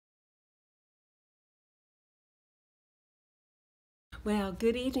Well,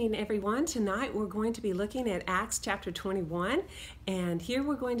 good evening, everyone. Tonight we're going to be looking at Acts chapter 21, and here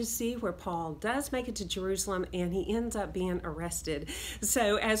we're going to see where Paul does make it to Jerusalem and he ends up being arrested.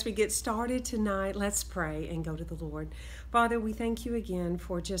 So as we get started tonight, let's pray and go to the Lord. Father, we thank you again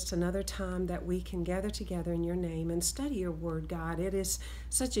for just another time that we can gather together in your name and study your word, God. It is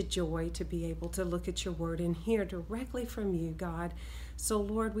such a joy to be able to look at your word and hear directly from you, God. So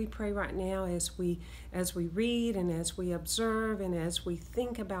Lord, we pray right now as we read and as we observe and as we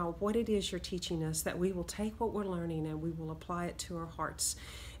think about what it is you're teaching us, that we will take what we're learning and we will apply it to our hearts,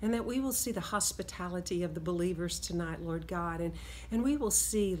 and that we will see the hospitality of the believers tonight, Lord God, and we will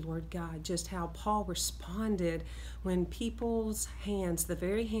see, Lord God, just how Paul responded when people's hands, the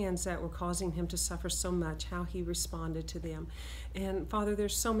very hands that were causing him to suffer so much, how he responded to them. And Father,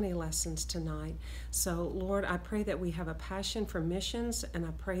 there's so many lessons tonight. So Lord, I pray that we have a passion for missions, and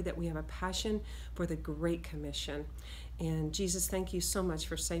I pray that we have a passion for the Great Commission. And Jesus, thank you so much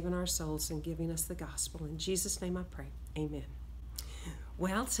for saving our souls and giving us the gospel. In Jesus' name I pray, amen.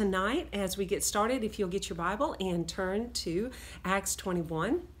 Well, tonight, as we get started, if you'll get your Bible and turn to Acts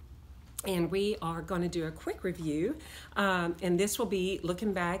 21, and we are going to do a quick review, and this will be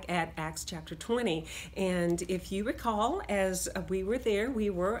looking back at Acts chapter 20. And if you recall, as we were there,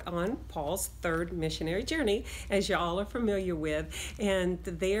 we were on Paul's third missionary journey, as you all are familiar with. And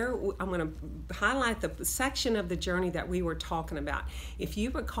there, I'm going to highlight the section of the journey that we were talking about. If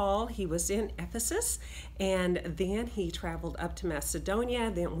you recall, he was in Ephesus, and then he traveled up to Macedonia,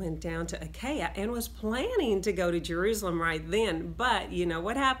 then went down to Achaia, and was planning to go to Jerusalem right then. But you know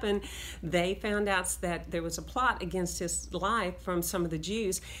what happened? They found out that there was a plot against his life from some of the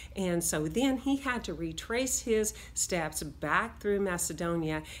Jews, and so then he had to retrace his steps back through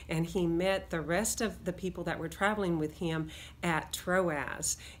Macedonia, and he met the rest of the people that were traveling with him at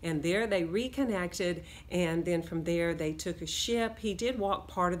Troas, and there they reconnected, and then from there they took a ship. He did walk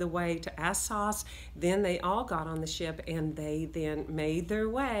part of the way to Assos, then they all got on the ship, and they then made their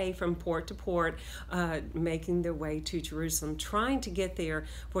way from port to port, making their way to Jerusalem, trying to get there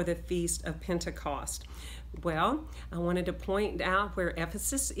for the Feast of Pentecost. Well, I wanted to point out where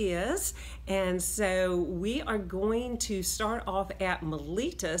Ephesus is, and so we are going to start off at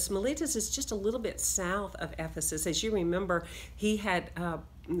Miletus. Miletus is just a little bit south of Ephesus. As you remember, he had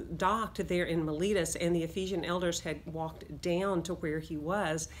docked there in Miletus, and the Ephesian elders had walked down to where he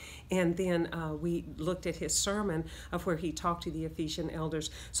was, and then we looked at his sermon of where he talked to the Ephesian elders.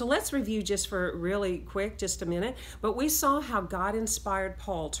 So let's review just for really quick, just a minute. But we saw how God inspired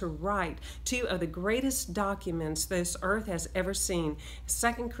Paul to write two of the greatest documents this earth has ever seen,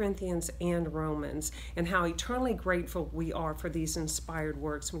 2 Corinthians and Romans, and how eternally grateful we are for these inspired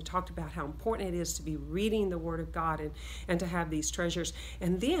works. We talked about how important it is to be reading the Word of God and to have these treasures.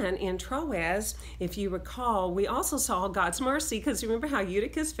 And then in Troas, if you recall, we also saw God's mercy, because remember how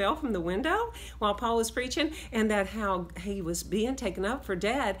Eutychus fell from the window while Paul was preaching, and that how he was being taken up for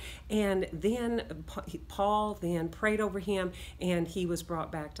dead, and then Paul then prayed over him and he was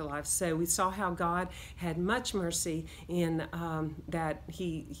brought back to life. So we saw how God had much mercy in that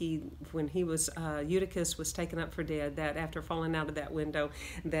he when he was Eutychus was taken up for dead, that after falling out of that window,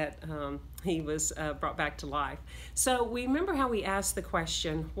 that he was brought back to life. So we remember how we asked the question,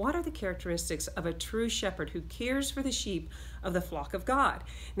 what are the characteristics of a true shepherd who cares for the sheep of the flock of God?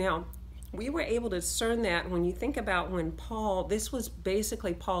 Now, we were able to discern that when you think about when Paul, this was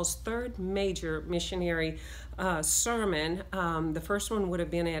basically Paul's third major missionary sermon. The first one would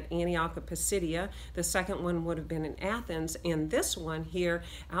have been at Antioch of Pisidia. The second one would have been in Athens. And this one here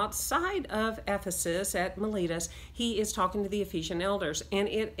outside of Ephesus at Miletus, he is talking to the Ephesian elders. And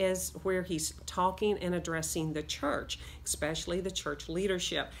it is where he's talking and addressing the church, especially the church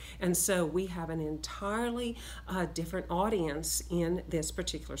leadership. And so we have an entirely different audience in this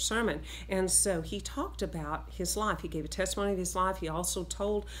particular sermon. And so he talked about his life. He gave a testimony of his life. He also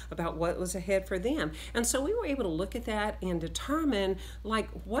told about what was ahead for them. And so we were able to look at that and determine, like,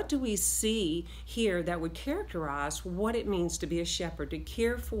 what do we see here that would characterize what it means to be a shepherd, to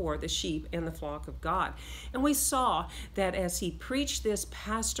care for the sheep and the flock of God. And we saw that as he preached this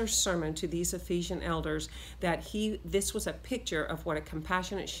pastor sermon to these Ephesian elders, that this was a picture of what a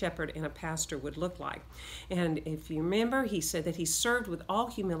compassionate shepherd and a pastor would look like. And if you remember, he said that he served with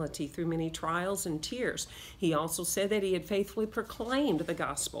all humility through many trials and tears. He also said that he had faithfully proclaimed the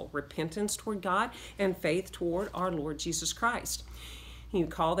gospel, repentance toward God and faith toward our Lord Jesus Christ. You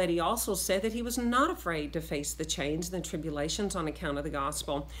recall that he also said that he was not afraid to face the chains and the tribulations on account of the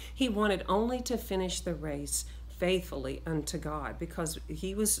gospel. He wanted only to finish the race faithfully unto God, because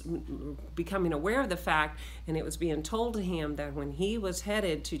he was becoming aware of the fact, and it was being told to him that when he was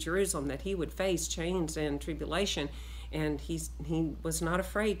headed to Jerusalem that he would face chains and tribulation. and he was not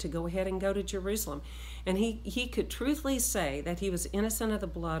afraid to go ahead and go to Jerusalem. And he could truthfully say that he was innocent of the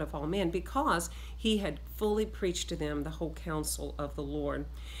blood of all men because he had fully preached to them the whole counsel of the Lord.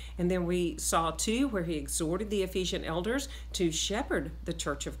 And then we saw too where he exhorted the Ephesian elders to shepherd the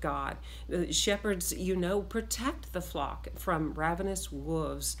church of God. Shepherds, protect the flock from ravenous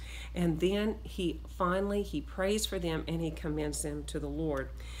wolves. And then he prays for them and he commends them to the Lord.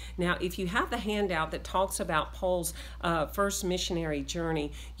 Now, if you have the handout that talks about Paul's first missionary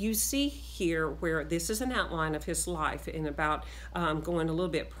journey, you see here where this is an outline of his life, and about going a little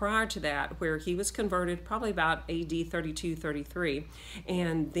bit prior to that, where he was converted probably about AD 32, 33.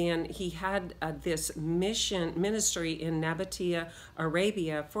 And then he had this ministry in Nabatea,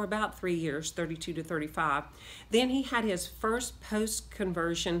 Arabia for about 3 years, 32 to 35. Then he had his first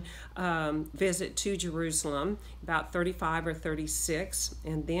post-conversion visit to Jerusalem, about 35 or 36.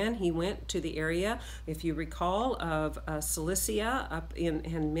 And then he went to the area, if you recall, of Cilicia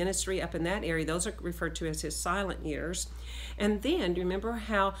and ministry up in that area. Those are referred to as his silent years. And then, do you remember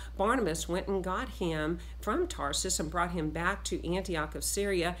how Barnabas went and got him from Tarsus and brought him back to Antioch of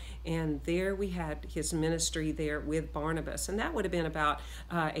Syria? And there we had his ministry there with Barnabas. And that would have been about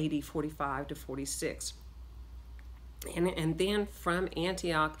AD 45 to 46. And then from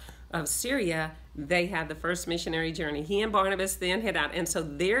Antioch of Syria, they had the first missionary journey. He and Barnabas then head out. And so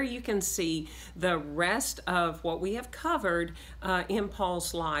there you can see the rest of what we have covered in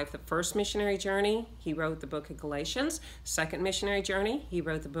Paul's life. The first missionary journey, he wrote the book of Galatians. Second missionary journey, he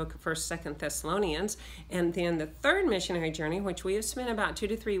wrote the book of 1st, 2nd Thessalonians. And then the third missionary journey, which we have spent about 2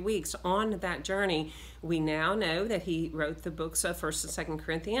 to 3 weeks on that journey, we now know that he wrote the books of 1st and 2nd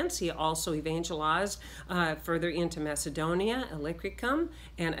Corinthians. He also evangelized further into Macedonia, Illyricum,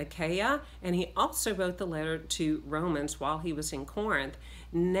 and Achaia, and he also wrote the letter to Romans while he was in Corinth.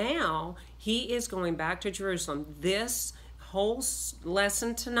 Now he is going back to Jerusalem. This whole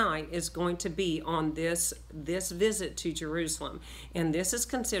lesson tonight is going to be on this visit to Jerusalem, and this is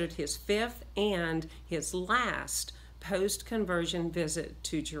considered his fifth and his last post-conversion visit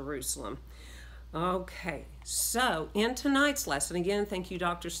to Jerusalem. Okay, so in tonight's lesson, again, thank you,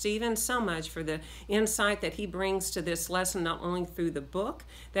 Dr. Stephen, so much for the insight that he brings to this lesson, not only through the book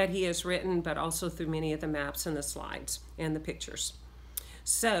that he has written, but also through many of the maps and the slides and the pictures.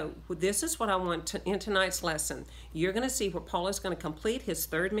 So this is what I want to, in tonight's lesson. You're going to see where Paul is going to complete his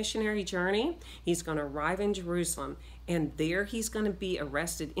third missionary journey. He's going to arrive in Jerusalem, and there he's going to be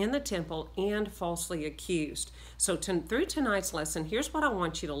arrested in the temple and falsely accused. So through tonight's lesson, here's what I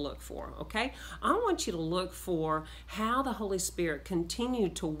want you to look for, okay? I want you to look for how the Holy Spirit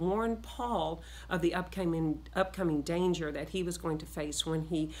continued to warn Paul of the upcoming danger that he was going to face when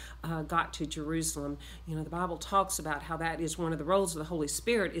he got to Jerusalem. You know, the Bible talks about how that is one of the roles of the Holy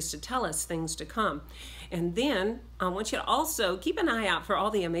Spirit, is to tell us things to come. And then I want you to also keep an eye out for all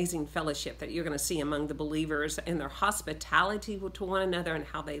the amazing fellowship that you're going to see among the believers and their hospitality to one another and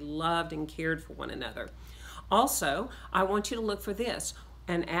how they loved and cared for one another. Also, I want you to look for this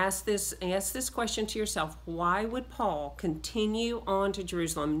and ask this question to yourself. Why would Paul continue on to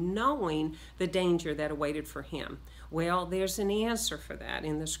Jerusalem knowing the danger that awaited for him? Well, there's an answer for that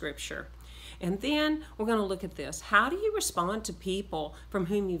in the scripture. And then we're going to look at this. How do you respond to people from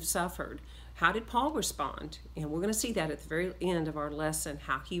whom you've suffered? How did Paul respond? And we're going to see that at the very end of our lesson,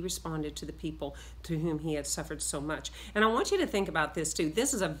 how he responded to the people to whom he had suffered so much. And I want you to think about this too.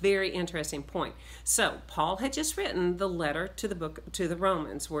 This is a very interesting point. So Paul had just written the letter to the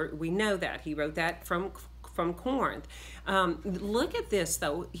Romans, where we know that he wrote that from Corinth. Look at this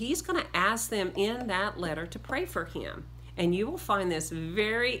though. He's going to ask them in that letter to pray for him. And you will find this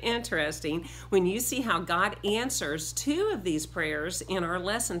very interesting when you see how God answers two of these prayers in our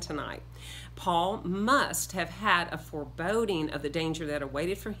lesson tonight. Paul must have had a foreboding of the danger that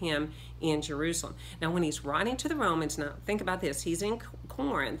awaited for him in Jerusalem. Now, when he's writing to the Romans, now think about this. He's in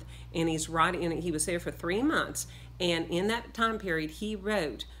Corinth, and he's writing, and he was there for 3 months. And in that time period, he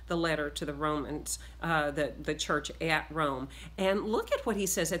wrote the letter to the Romans, the church at Rome. And look at what he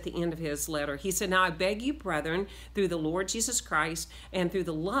says at the end of his letter. He said, "Now I beg you, brethren, through the Lord Jesus Christ and through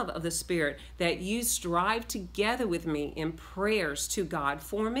the love of the Spirit, that you strive together with me in prayers to God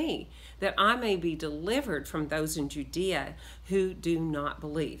for me, that I may be delivered from those in Judea who do not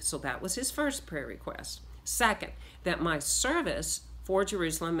believe." So that was his first prayer request. Second, that my service for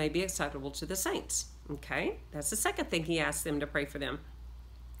Jerusalem may be acceptable to the saints. Okay, that's the second thing he asked them to pray for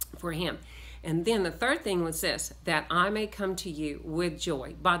him. And then the third thing was this, that I may come to you with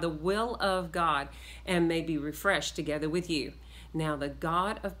joy by the will of God and may be refreshed together with you. Now the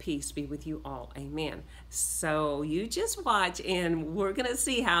God of peace be with you all. Amen. So you just watch, and we're going to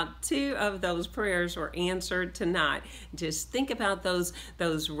see how 2 of those prayers were answered tonight. Just think about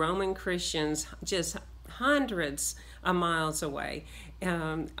those Roman Christians just hundreds of miles away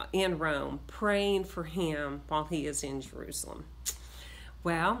in Rome, praying for him while he is in Jerusalem.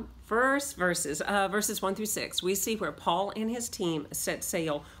 Well, first verses 1 through 6, we see where Paul and his team set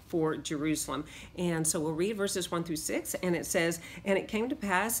sail for Jerusalem. And so we'll read verses 1 through 6, and it says, "And it came to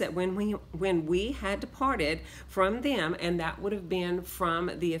pass that when we had departed from them," and that would have been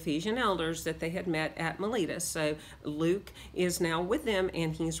from the Ephesian elders that they had met at Miletus. So Luke is now with them,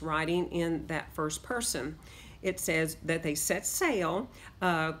 and he's writing in that first person. It says that they set sail,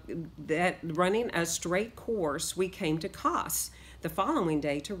 that running a straight course, we came to Kos, the following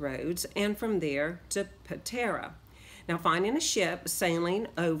day to Rhodes, and from there to Patara. Now, finding a ship sailing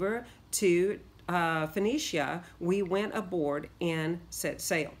over to Phoenicia, we went aboard and set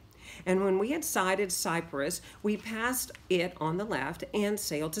sail. And when we had sighted Cyprus, we passed it on the left and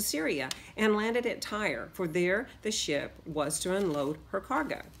sailed to Syria and landed at Tyre, for there the ship was to unload her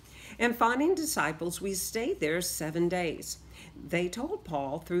cargo. And finding disciples, we stayed there 7 days. They told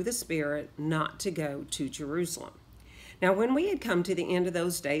Paul through the Spirit not to go to Jerusalem. Now, when we had come to the end of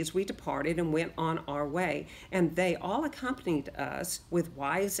those days, we departed and went on our way, and they all accompanied us with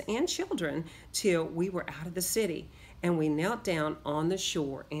wives and children till we were out of the city, and we knelt down on the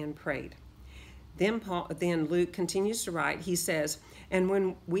shore and prayed. Then Luke continues to write. He says, "And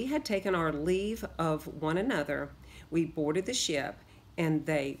when we had taken our leave of one another, we boarded the ship, and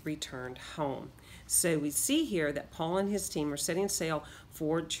they returned home." So we see here that Paul and his team are setting sail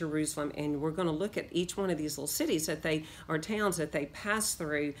for Jerusalem, and we're going to look at each one of these little cities or towns that they pass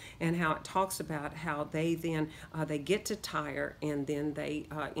through, and how it talks about how they then they get to Tyre, and then they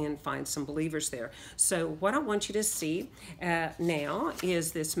find some believers there. So what I want you to see now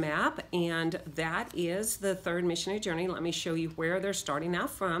is this map, and that is the third missionary journey. Let me show you where they're starting out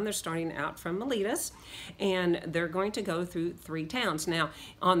from. They're starting out from Miletus, and they're going to go through 3 towns. Now,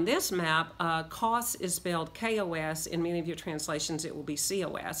 on this map, Kos is spelled K-O-S. In many of your translations, it will be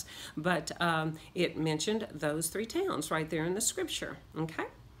C-O-S, but it mentioned those 3 towns right there in the scripture, okay?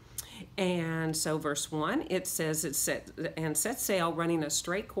 And so verse 1, it says, set sail, running a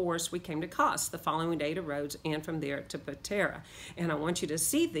straight course, we came to Kos, the following day to Rhodes, and from there to Patara. And I want you to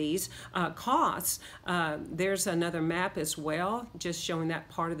see these. Kos, there's another map as well, just showing that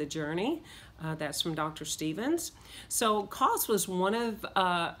part of the journey. That's from Dr. Stevens. So Kos was one of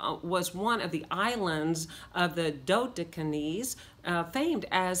the islands of the Dodecanese, famed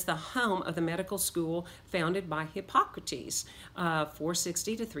as the home of the medical school founded by Hippocrates,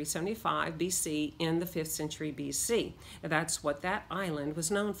 460 to 375 BC in the 5th century BC. That's what that island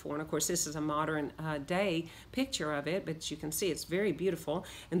was known for. And of course, this is a modern day picture of it, but you can see it's very beautiful.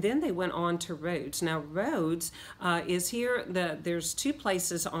 And then they went on to Rhodes. Now, Rhodes is here. There's 2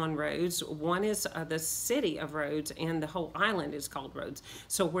 places on Rhodes. One is the city of Rhodes, and the whole island is called Rhodes.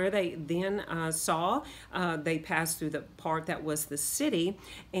 So where they then they passed through the part that was the city,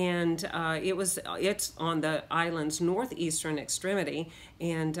 and it's on the island's northeastern extremity,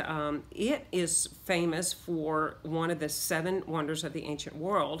 and it is famous for one of the 7 wonders of the ancient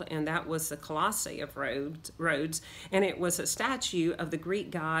world, and that was the Colossae of Rhodes, and it was a statue of the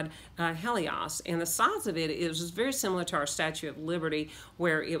Greek god Helios, and the size of it was very similar to our Statue of Liberty,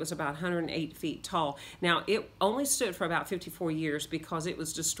 where it was about 108 feet tall. Now, it only stood for about 54 years because it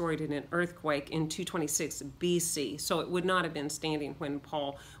was destroyed in an earthquake in 226 BC, so it would not have been standing when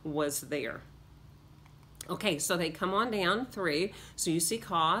Paul was there. Okay, so they come on down through. So you see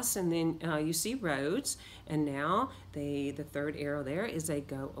Kos, and then you see Rhodes, and now the third arrow there is they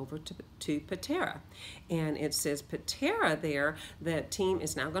go over to Patara. And it says Patara there, the team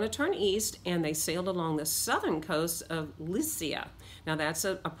is now going to turn east, and they sailed along the southern coast of Lycia. Now that's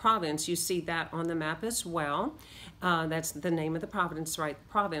a province. You see that on the map as well. That's the name of the province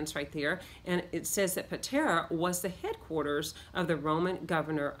right there. And it says that Patara was the headquarters of the Roman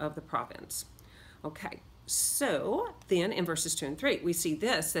governor of the province. Okay. So then in verses 2 and 3, we see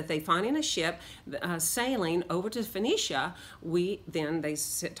this, that they finding a ship sailing over to Phoenicia.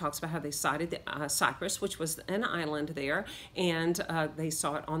 Talks about how they sighted Cyprus, which was an island there, and they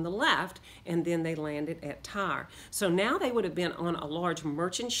saw it on the left, and then they landed at Tyre. So now they would have been on a large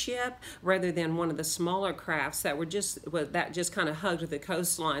merchant ship rather than one of the smaller crafts that just kind of hugged the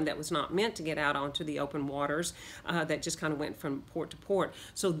coastline, that was not meant to get out onto the open waters, that just kind of went from port to port.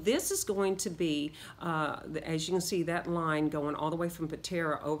 So this is going to be as you can see, that line going all the way from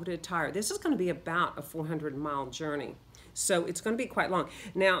Patara over to Tyre. This is going to be about a 400-mile journey. So it's going to be quite long.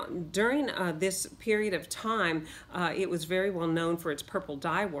 Now, during this period of time, it was very well known for its purple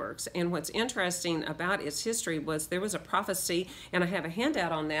dye works. And what's interesting about its history was there was a prophecy, and I have a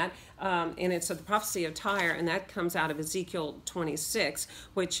handout on that, and it's the prophecy of Tyre, and that comes out of Ezekiel 26,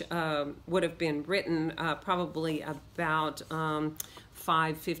 which would have been written probably about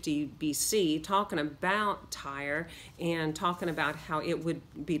 550 BC, talking about Tyre and talking about how it would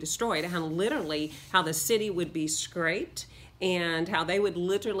be destroyed, how literally how the city would be scraped, and how they would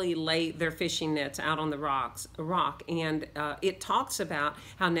literally lay their fishing nets out on the rock. And it talks about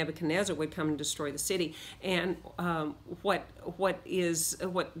how Nebuchadnezzar would come and destroy the city. And what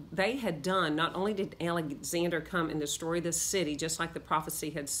they had done, not only did Alexander come and destroy the city, just like the prophecy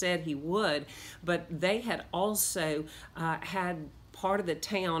had said he would, but they had also had part of the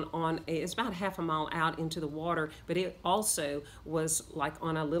town it's about half a mile out into the water, but it also was like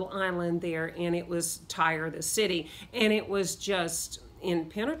on a little island there, and it was Tyre, the city, and it was just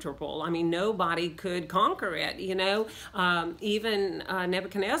impenetrable. I mean, nobody could conquer it, even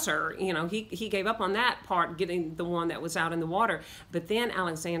Nebuchadnezzar, he gave up on that part, getting the one that was out in the water. But then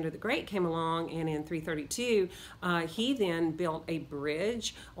Alexander the Great came along, and in 332, he then built a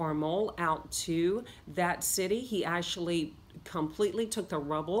bridge or a mole out to that city. He actually completely took the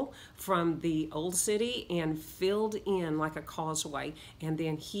rubble from the old city and filled in like a causeway, and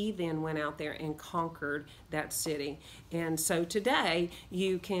then he went out there and conquered that city. And so today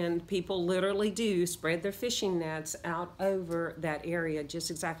people literally do spread their fishing nets out over that area, just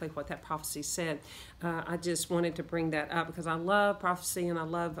exactly what that prophecy said. I just wanted to bring that up because I love prophecy, and I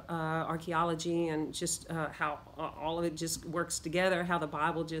love archaeology, and just how all of it just works together, how the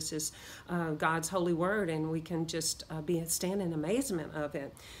Bible just is God's holy word, and we can just stand in amazement of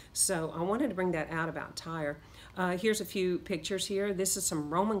it. So I wanted to bring that out about Tyre. Here's a few pictures here. This is some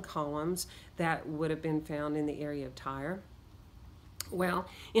Roman columns that would have been found in the area of Tyre. Well,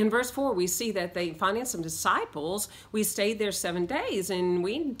 in verse 4, we see that they, finding some disciples, we stayed there 7 days, and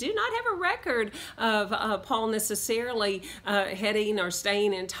we do not have a record of Paul necessarily heading or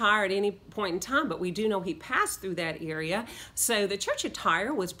staying in Tyre at any point in time, but we do know he passed through that area. So the church of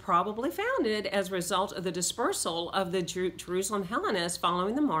Tyre was probably founded as a result of the dispersal of the Jerusalem Hellenists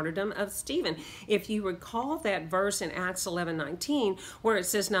following the martyrdom of Stephen. If you recall that verse in Acts 11:19, where it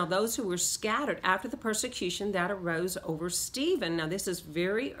says, "Now those who were scattered after the persecution that arose over Stephen." Now this is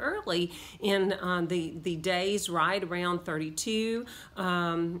very early in the days, right around 32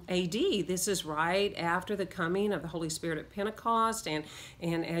 AD. This is right after the coming of the Holy Spirit at Pentecost, and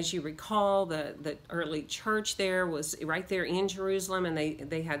as you recall, the early church there was right there in Jerusalem, and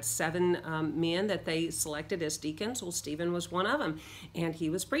they had 7 men that they selected as deacons. Well, Stephen was one of them, and he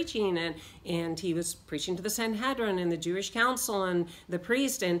was preaching, and he was preaching to the Sanhedrin and the Jewish council and the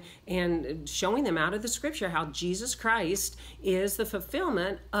priest, and showing them out of the scripture how Jesus Christ is the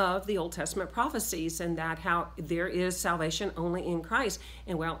fulfillment of the Old Testament prophecies, and that how there is salvation only in Christ.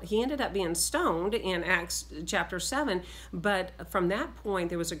 And well, he ended up being stoned in Acts chapter 7, but from that point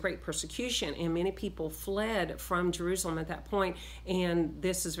there was a great persecution, and many people fled from Jerusalem at that point. And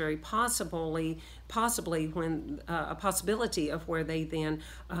this is very possibly when a possibility of where they then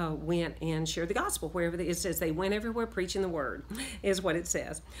went and shared the gospel wherever it says they went everywhere preaching the word, is what it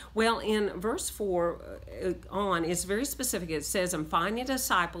says. Well, in verse 4 on, it's very specific. It says, "And finding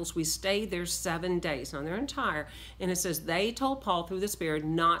disciples, we stayed there 7 days." Now they're in Tyre, and it says they told Paul through the Spirit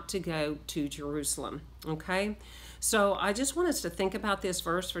not to go to Jerusalem. Okay, so I just want us to think about this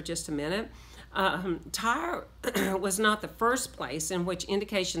verse for just a minute. Tyre was not the first place in which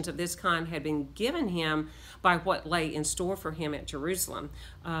indications of this kind had been given him by what lay in store for him at Jerusalem.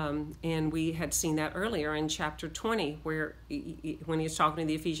 And we had seen that earlier in chapter 20, where when he was talking to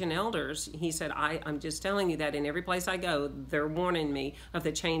the Ephesian elders, he said, I'm just telling you that in every place I go, they're warning me of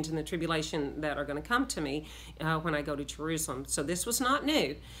the change and the tribulation that are going to come to me when I go to Jerusalem. So this was not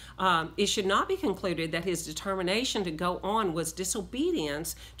new. It should not be concluded that his determination to go on was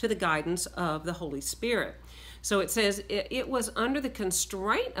disobedience to the guidance of the Holy Spirit. So it says it was under the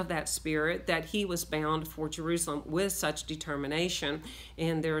constraint of that Spirit that he was bound for Jerusalem with such determination.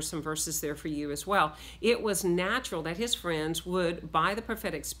 And there are some verses there for you as well. It was natural that his friends would, by the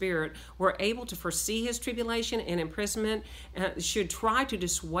prophetic Spirit, were able to foresee his tribulation and imprisonment, should try to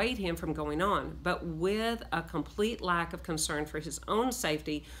dissuade him from going on, but with a complete lack of concern for his own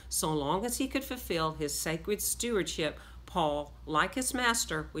safety, so long as he could fulfill his sacred stewardship. Paul, like his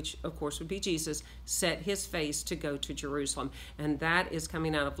master, which of course would be Jesus, set his face to go to Jerusalem. And that is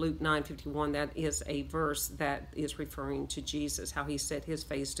coming out of Luke 9:51. That is a verse that is referring to Jesus, how he set his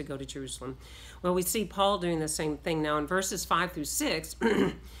face to go to Jerusalem. Well, we see Paul doing the same thing. Now in verses 5 through 6,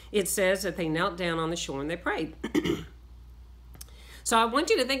 it says that they knelt down on the shore and they prayed. So I want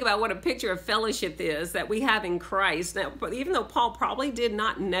you to think about what a picture of fellowship is that we have in Christ. Now, even though Paul probably did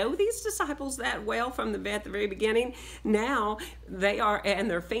not know these disciples that well from at the very beginning, now they are, and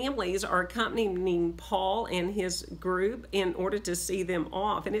their families are accompanying Paul and his group in order to see them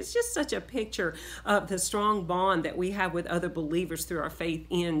off. And it's just such a picture of the strong bond that we have with other believers through our faith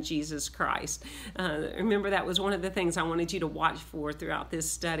in Jesus Christ. Remember, that was one of the things I wanted you to watch for throughout this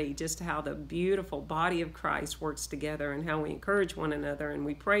study, just how the beautiful body of Christ works together and how we encourage one another and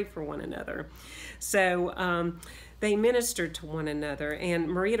we pray for one another. So they ministered to one another. And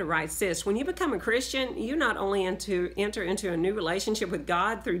Marita writes this: when you become a Christian, you not only enter into a new relationship with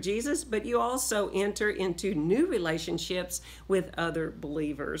God through Jesus, but you also enter into new relationships with other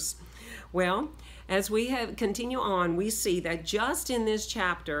believers. Well, as we continue on, we see that just in this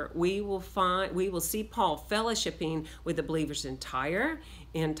chapter, we will see Paul fellowshipping with the believers in Tyre,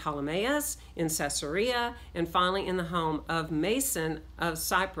 in Ptolemais, in Caesarea, and finally in the home of Mason of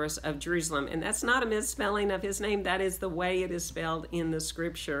Cyprus of Jerusalem. And that's not a misspelling of his name. That is the way it is spelled in the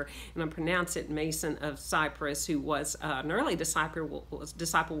scripture. And I pronounce it Mason of Cyprus, who was an early disciple.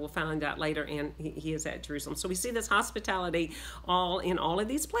 We'll find out later, and he is at Jerusalem. So we see this hospitality in all of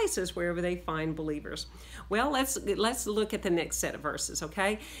these places wherever they find believers. Well, let's look at the next set of verses,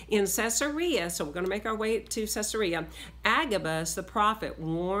 okay? In Caesarea, so we're going to make our way to Caesarea, Agabus the prophet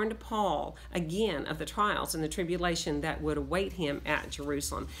warned Paul again of the trials and the tribulation that would await him at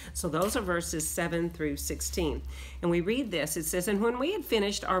Jerusalem. So those are verses 7 through 16. And we read this. It says, and when we had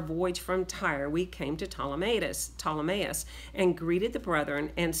finished our voyage from Tyre, we came to Ptolemais and greeted the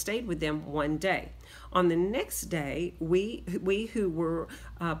brethren and stayed with them one day. On the next day, we who were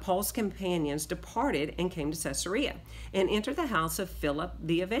Paul's companions departed and came to Caesarea and entered the house of Philip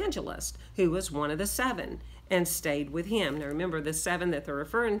the evangelist, who was one of the 7, and stayed with him. Now remember, the 7 that they're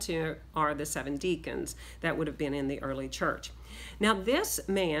referring to are the 7 deacons that would have been in the early church. Now this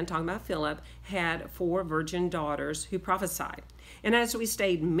man, talking about Philip, had 4 virgin daughters who prophesied. And as we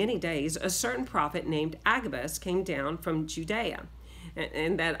stayed many days, a certain prophet named Agabus came down from Judea.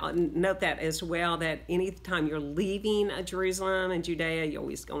 And note that as well, that anytime you're leaving Jerusalem and Judea, you're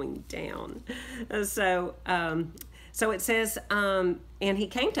always going down. So it says, and he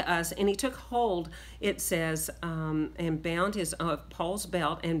came to us, and he took hold, it says, and bound Paul's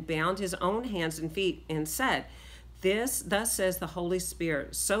belt, and bound his own hands and feet, and said, thus says the Holy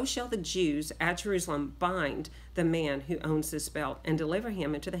Spirit, so shall the Jews at Jerusalem bind the man who owns this belt, and deliver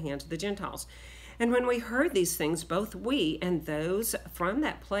him into the hands of the Gentiles. And when we heard these things, both we and those from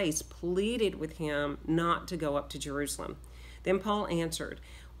that place pleaded with him not to go up to Jerusalem. Then Paul answered,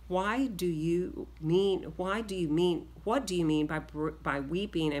 what do you mean by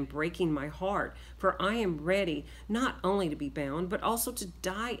weeping and breaking my heart? For I am ready not only to be bound, but also to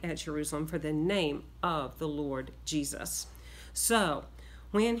die at Jerusalem for the name of the Lord Jesus. So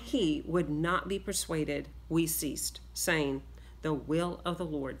when he would not be persuaded, we ceased, saying, the will of the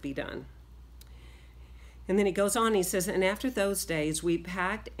Lord be done. And then he goes on, he says, and after those days we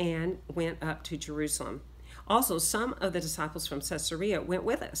packed and went up to Jerusalem. Also, some of the disciples from Caesarea went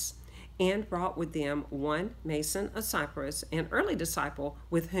with us and brought with them one Mason of Cyprus, an early disciple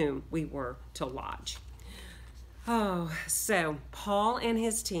with whom we were to lodge. Oh, so Paul and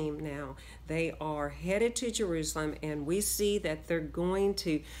his team now, they are headed to Jerusalem, and we see that they're going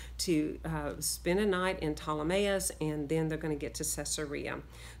to spend a night in Ptolemais, and then they're going to get to Caesarea.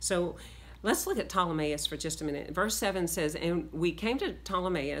 So let's look at Ptolemais for just a minute. Verse 7 says, and we came to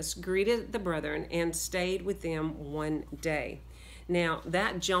Ptolemais, greeted the brethren, and stayed with them one day. Now,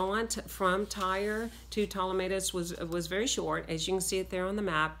 that jaunt from Tyre to Ptolemais was very short. As you can see it there on the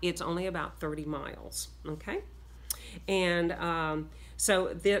map, it's only about 30 miles, okay? And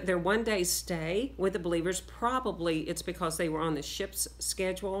so their one-day stay with the believers, probably it's because they were on the ship's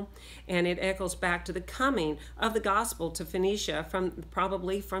schedule, and it echoes back to the coming of the gospel to Phoenicia,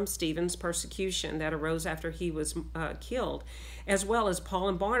 probably from Stephen's persecution that arose after he was killed, as well as Paul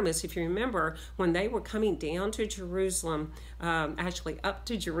and Barnabas. If you remember, when they were coming down to Jerusalem, actually up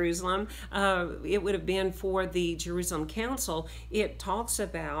to Jerusalem, it would have been for the Jerusalem Council. It talks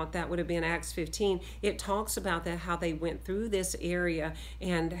about, that would have been Acts 15, it talks about how they went through this area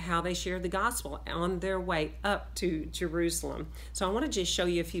and how they shared the gospel on their way up to Jerusalem. So I want to just show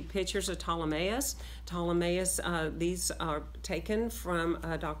you a few pictures of Ptolemais. These are taken from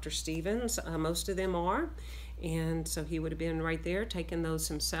Dr. Stevens. Most of them are. And so he would have been right there taking those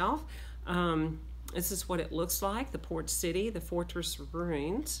himself. This is what it looks like, the port city, the fortress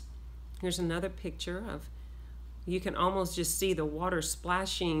ruins. Here's another picture of, you can almost just see the water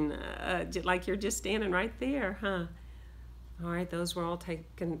splashing like you're just standing right there, huh? All right, those were all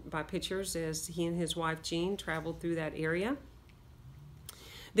taken by pictures as he and his wife Jean traveled through that area.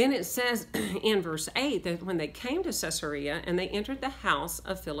 Then it says in verse 8 that when they came to Caesarea and they entered the house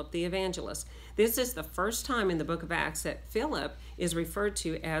of Philip the evangelist. This is the first time in the book of Acts that Philip is referred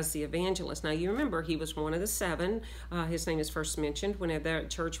to as the evangelist. Now, you remember he was one of the seven. His name is first mentioned when the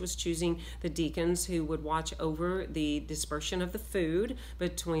church was choosing the deacons who would watch over the dispersion of the food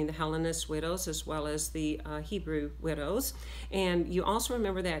between the Hellenist widows as well as the Hebrew widows. And you also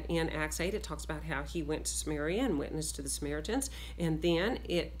remember that in Acts 8 it talks about how he went to Samaria and witnessed to the Samaritans. And then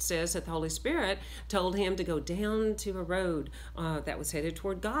it says that the Holy Spirit told him to go down to a road that was headed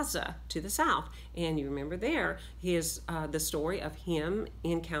toward Gaza to the south. And you remember there is the story of him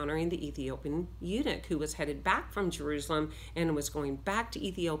encountering the Ethiopian eunuch who was headed back from Jerusalem and was going back to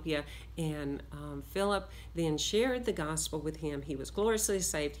Ethiopia. And Philip then shared the gospel with him. He was gloriously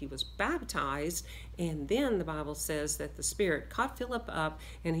saved. He was baptized. And then the Bible says that the Spirit caught Philip up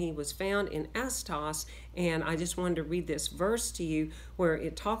and he was found in Astos. And I just wanted to read this verse to you where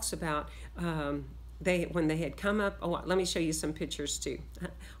it talks about when they had come up. Oh, let me show you some pictures too.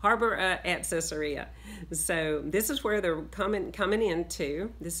 Harbor at Caesarea. So this is where they're coming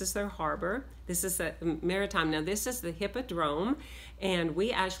into. This is their harbor. This is the maritime. Now this is the Hippodrome, and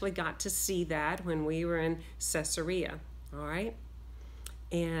we actually got to see that when we were in Caesarea. All right,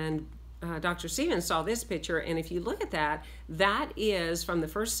 and Dr. Stevens saw this picture, and if you look at that, that is from the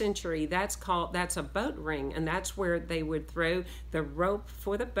first century. That's a boat ring, and that's where they would throw the rope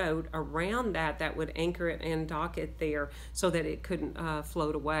for the boat around that would anchor it and dock it there so that it couldn't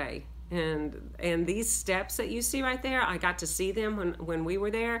float away. And these steps that you see right there, I got to see them when we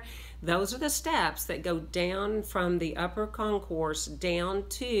were there. Those are the steps that go down from the upper concourse down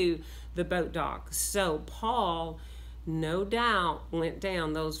to the boat dock. So Paul, no doubt, went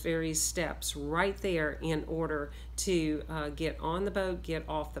down those very steps right there in order to get on the boat, get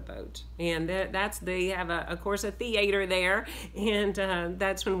off the boat. And they have, of course, a theater there, and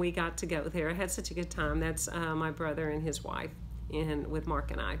that's when we got to go there. I had such a good time. That's my brother and his wife, and with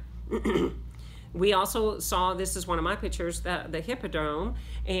Mark and I. We also saw, this is one of my pictures, the Hippodrome,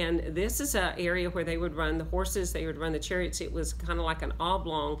 and this is an area where they would run the horses, they would run the chariots. It was kind of like an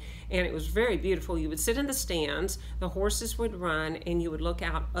oblong, and it was very beautiful. You would sit in the stands, the horses would run, and you would look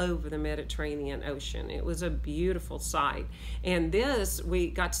out over the Mediterranean Ocean. It was a beautiful sight. And this, we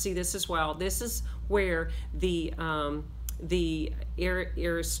got to see this as well. This is where the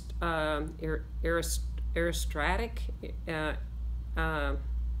aristocratic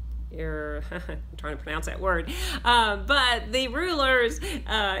I'm trying to pronounce that word, but the rulers,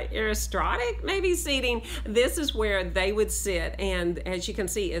 aristocratic maybe seating, this is where they would sit, and as you can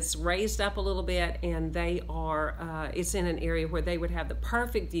see, it's raised up a little bit, and they are, it's in an area where they would have the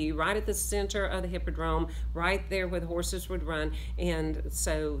perfect view right at the center of the Hippodrome, right there where the horses would run. And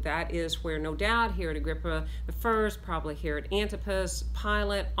so that is where, no doubt, Herod Agrippa I, probably Herod Antipas,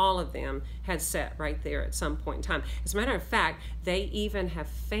 Pilate, all of them had sat right there at some point in time. As a matter of fact, they even have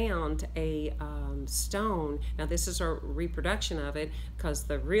found a stone. Now this is a reproduction of it because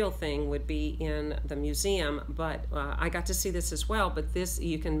the real thing would be in the museum, but I got to see this as well. But this,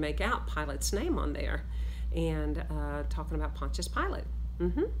 you can make out Pilate's name on there, and talking about Pontius Pilate.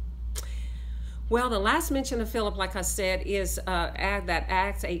 Well, the last mention of Philip, like I said, is that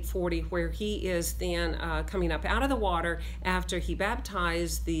Acts 8:40, where he is then coming up out of the water after he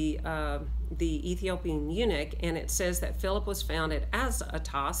baptized the Ethiopian eunuch, and it says that Philip was found at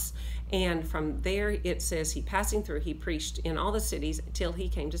Azotus, and from there it says he passing through, he preached in all the cities till he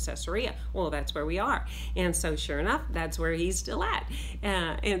came to Caesarea. Well, that's where we are, and so sure enough, that's where he's still at,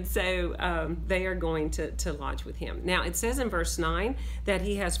 and so they are going to lodge with him. Now it says in verse 9 that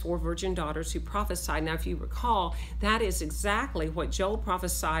he has 4 virgin daughters who prophesied. Now if you recall, that is exactly what Joel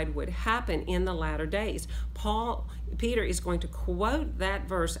prophesied would happen in the latter days. Peter is going to quote that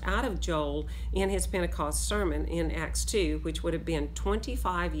verse out of Joel in his Pentecost sermon in Acts 2, which would have been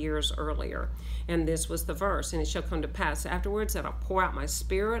 25 years earlier. And this was the verse, and it shall come to pass afterwards that I'll pour out my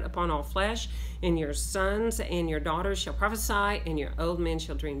spirit upon all flesh, and your sons and your daughters shall prophesy, and your old men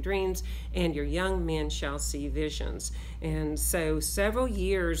shall dream dreams, and your young men shall see visions. And so several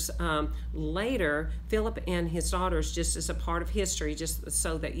years later, Philip and his daughters, just as a part of history, just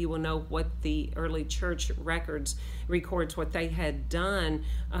so that you will know what the early church records what they had done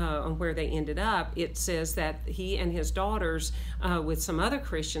and where they ended up, it says that he and his daughters, with some other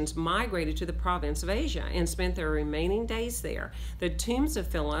Christians, migrated to the province of Asia and spent their remaining days there. The tombs of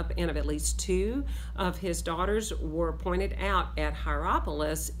Philip and of at least 2 of his daughters were pointed out at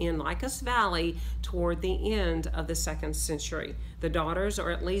Hierapolis in Lycus Valley toward the end of the 2nd century. The daughters,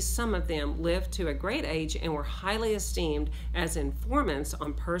 or at least some of them, lived to a great age and were highly esteemed as informants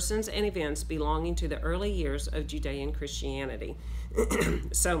on persons and events belonging to the early years of Judean Christianity.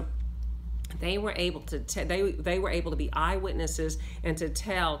 So they were able to they were able to be eyewitnesses and to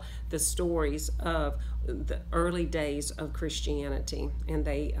tell the stories of the early days of Christianity, and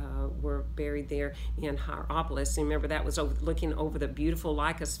they were buried there in Hierapolis. And remember, that was looking over the beautiful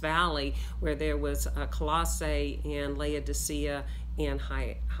Lycus Valley, where there was Colossae and Laodicea and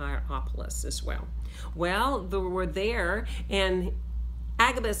Hierapolis as well. Well, they were there, and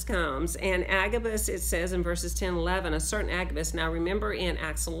Agabus comes, and Agabus, it says in verses 10 and 11, a certain Agabus. Now remember, in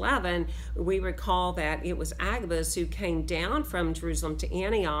Acts 11, we recall that it was Agabus who came down from Jerusalem to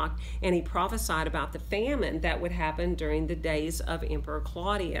Antioch, and he prophesied about the famine that would happen during the days of Emperor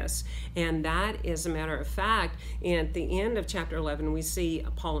Claudius. And that, as a matter of fact, at the end of chapter 11, we see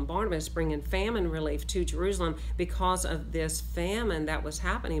Paul and Barnabas bringing famine relief to Jerusalem because of this famine that was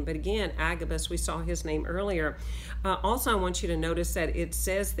happening. But again, Agabus, we saw his name earlier. Also, I want you to notice that it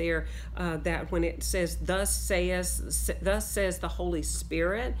says there that when it says thus says the Holy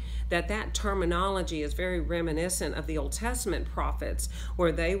Spirit, that terminology is very reminiscent of the Old Testament prophets,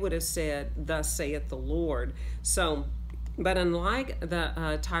 where they would have said thus saith the Lord. So, but unlike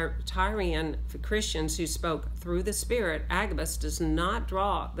the Tyrian Christians who spoke through the Spirit, Agabus does not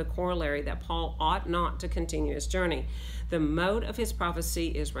draw the corollary that Paul ought not to continue his journey. The mode of his prophecy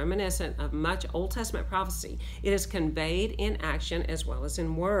is reminiscent of much Old Testament prophecy. It is conveyed in action as well as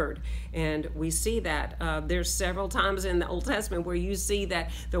in word. And we see that there's several times in the Old Testament where you see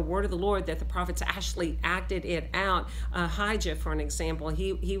that the word of the Lord, that the prophets actually acted it out. Ahijah, for an example,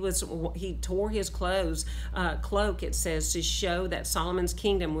 he tore his cloak, it says, to show that Solomon's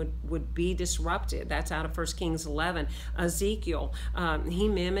kingdom would be disrupted. That's out of 1 Kings 11. Ezekiel, he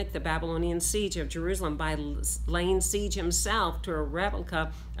mimicked the Babylonian siege of Jerusalem by laying siege himself to a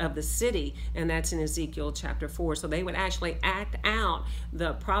replica of the city, and that's in Ezekiel chapter 4. So they would actually act out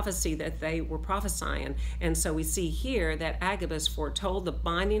the prophecy that they were prophesying. And so we see here that Agabus foretold the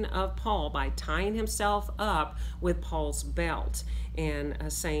binding of Paul by tying himself up with Paul's belt,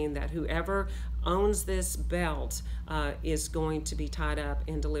 and saying that whoever owns this belt is going to be tied up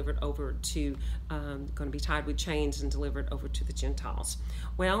and delivered over to, going to be tied with chains and delivered over to the Gentiles.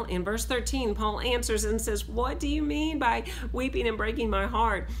 Well, in verse 13, Paul answers and says, "What do you mean by weeping and breaking my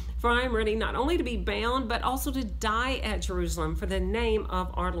heart? For I am ready not only to be bound, but also to die at Jerusalem for the name of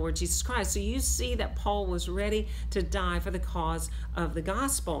our Lord Jesus Christ." So you see that Paul was ready to die for the cause of the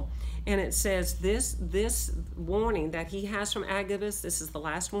gospel. And it says this warning that he has from Agabus, this is the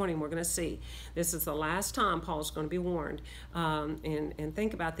last warning we're going to see. This is the last time Paul's going to be warned. And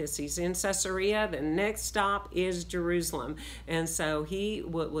think about this. He's in Caesarea. The next stop is Jerusalem. And so he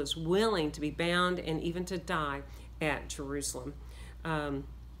was willing to be bound and even to die at Jerusalem.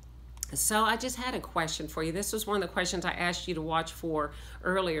 So I just had a question for you. This was one of the questions I asked you to watch for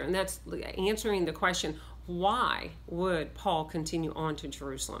earlier, and that's answering the question, why would Paul continue on to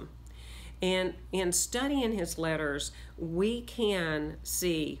Jerusalem? And in studying his letters, we can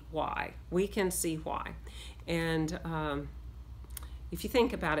see why. We can see why. And if you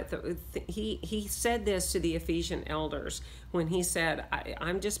think about it, he said this to the Ephesian elders when he said,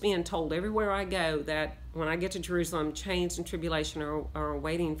 I'm just being told everywhere I go that when I get to Jerusalem, chains and tribulation are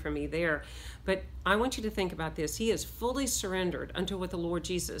waiting for me there. But I want you to think about this. He is fully surrendered unto the Lord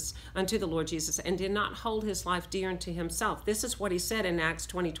Jesus, and did not hold his life dear unto himself. This is what he said in Acts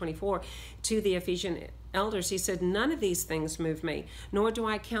 20:24 to the Ephesian elders. He said, "None of these things move me, nor do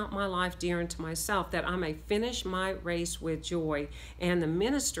I count my life dear unto myself, that I may finish my race with joy, and the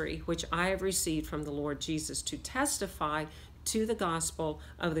ministry which I have received from the Lord Jesus, to testify to the gospel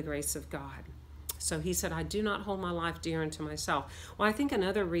of the grace of God." So he said, I do not hold my life dear unto myself. Well, I think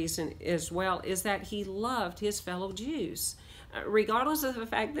another reason as well is that he loved his fellow Jews. Regardless of the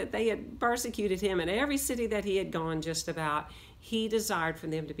fact that they had persecuted him in every city that he had gone just about, he desired for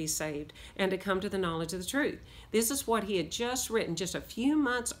them to be saved and to come to the knowledge of the truth. This is what he had just written just a few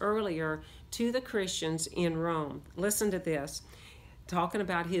months earlier to the Christians in Rome. Listen to this. Talking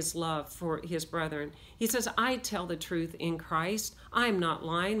about his love for his brethren. He says, I tell the truth in Christ. I am not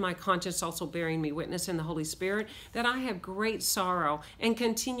lying, my conscience also bearing me witness in the Holy Spirit, that I have great sorrow and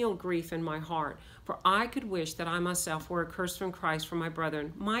continual grief in my heart. For I could wish that I myself were accursed from Christ for my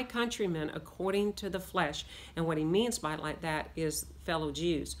brethren, my countrymen, according to the flesh. And what he means by that is fellow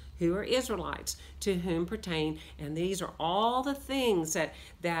Jews, who are Israelites, to whom pertain, and these are all the things that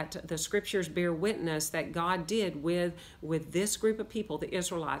the scriptures bear witness that God did with this group of people, the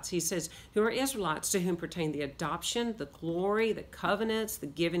Israelites. He says, who are Israelites, to whom pertain the adoption, the glory, the covenants, the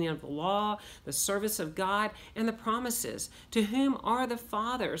giving of the law, the service of God, and the promises, to whom are the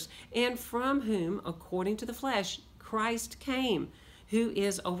fathers, and from whom, according to the flesh, Christ came, who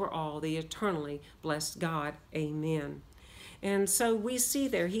is over all, the eternally blessed God. Amen. And so we see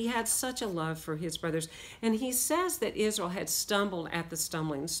there, he had such a love for his brothers. And he says that Israel had stumbled at the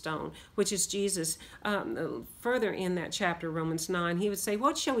stumbling stone, which is Jesus. Further in that chapter, Romans 9, he would say,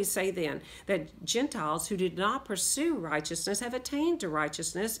 what shall we say then? That Gentiles who did not pursue righteousness have attained to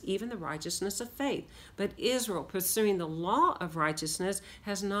righteousness, even the righteousness of faith. But Israel, pursuing the law of righteousness,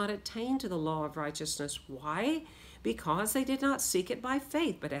 has not attained to the law of righteousness. Why? Because they did not seek it by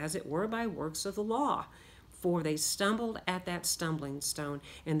faith, but as it were by works of the law. For they stumbled at that stumbling stone.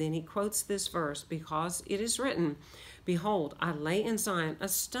 And then he quotes this verse, because it is written, behold, I lay in Zion a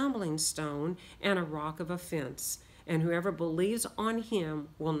stumbling stone and a rock of offense, and whoever believes on him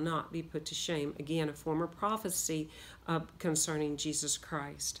will not be put to shame. Again, a former prophecy concerning Jesus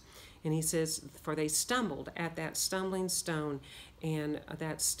Christ. And he says, for they stumbled at that stumbling stone, and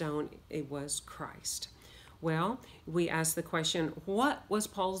that stone, it was Christ. Well, we ask the question, what was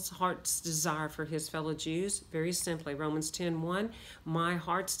Paul's heart's desire for his fellow Jews? Very simply, Romans 10:1, my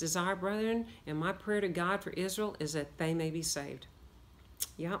heart's desire, brethren, and my prayer to God for Israel is that they may be saved.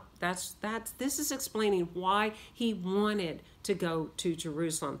 Yep, this is explaining why he wanted to go to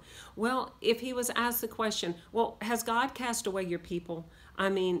Jerusalem. Well, if he was asked the question, well, has God cast away your people? I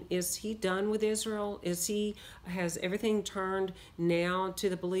mean, is he done with Israel? Has everything turned now to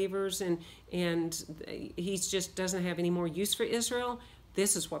the believers and he just doesn't have any more use for Israel?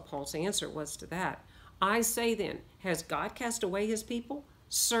 This is what Paul's answer was to that. I say then, has God cast away his people?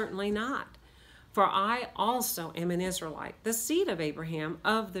 Certainly not. For I also am an Israelite, the seed of Abraham,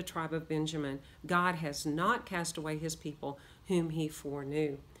 of the tribe of Benjamin. God has not cast away his people whom he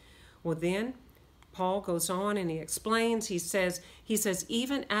foreknew. Well then, Paul goes on and he explains, he says,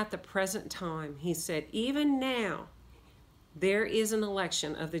 even at the present time, he said, even now, there is an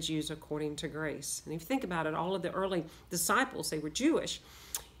election of the Jews according to grace. And if you think about it, all of the early disciples, they were Jewish.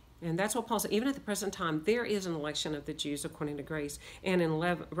 And that's what Paul said, even at the present time, there is an election of the Jews according to grace. And in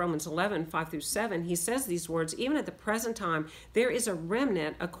Romans 11, 5-7, he says these words, even at the present time, there is a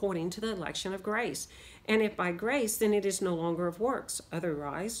remnant according to the election of grace. And if by grace, then it is no longer of works.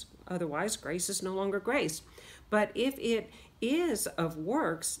 Otherwise, grace is no longer grace. But if it is of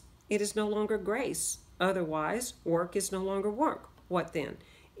works, it is no longer grace. Otherwise, work is no longer work. What then?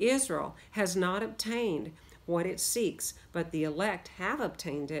 Israel has not obtained what it seeks, but the elect have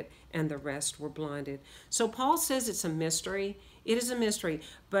obtained it, and the rest were blinded. So Paul says it's a mystery. It is a mystery,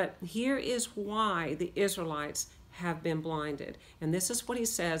 but here is why the Israelites have been blinded. And this is what he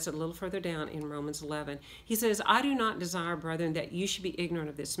says a little further down in Romans 11. He says, I do not desire, brethren, that you should be ignorant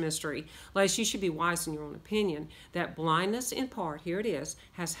of this mystery, lest you should be wise in your own opinion, that blindness in part, here it is,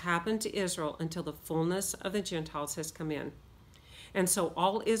 has happened to Israel until the fullness of the Gentiles has come in. And so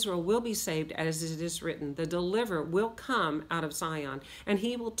all Israel will be saved, as it is written, the deliverer will come out of Zion, and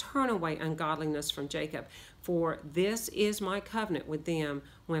he will turn away ungodliness from Jacob. For this is my covenant with them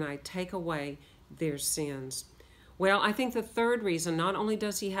when I take away their sins. Well, I think the third reason, not only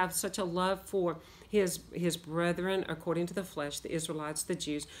does he have such a love for his brethren according to the flesh, the Israelites, the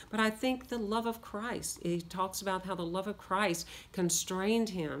Jews, but I think the love of Christ. He talks about how the love of Christ constrained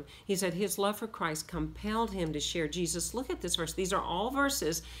him. He said his love for Christ compelled him to share Jesus. Look at this verse. These are all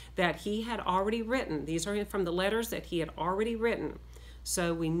verses that he had already written. These are from the letters that he had already written.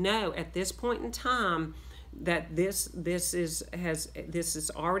 So we know at this point in time that this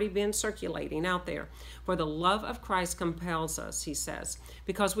has already been circulating out there. For the love of Christ compels us, he says,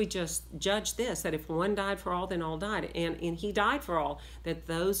 because we just judge this, that if one died for all, then all died. And he died for all, that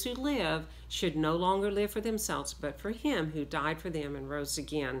those who live should no longer live for themselves, but for him who died for them and rose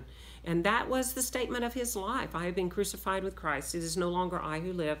again. And that was the statement of his life. I have been crucified with Christ. It is no longer I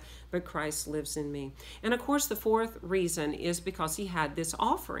who live, but Christ lives in me. And of course, the fourth reason is because he had this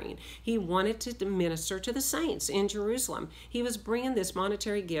offering. He wanted to minister to the saints in Jerusalem. He was bringing this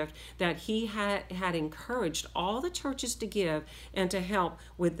monetary gift that he had encouraged all the churches to give and to help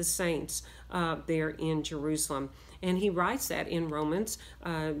with the saints there in Jerusalem. And he writes that in Romans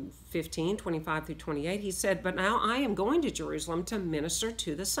 15, 25-28. He said, but now I am going to Jerusalem to minister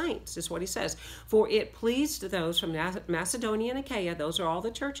to the saints, is what he says. For it pleased those from Macedonia and Achaia, those are all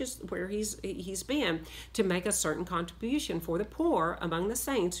the churches he's been, to make a certain contribution for the poor among the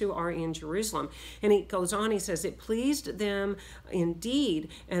saints who are in Jerusalem. And he goes on, he says, it pleased them indeed,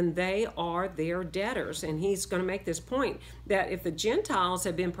 and they are their debtors. And he's going to make this point that if the Gentiles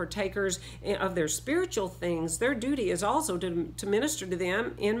have been partakers of their spiritual things, their duty is also to minister to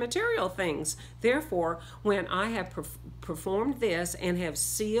them in material things. Therefore, when I have performed this and have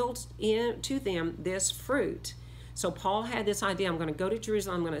sealed to them this fruit. So Paul had this idea, I'm going to go to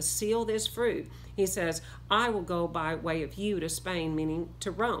Jerusalem, I'm going to seal this fruit. He says, I will go by way of you to Spain, meaning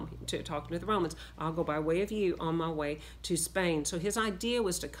to Rome, to talking to the Romans. I'll go by way of you on my way to Spain. So his idea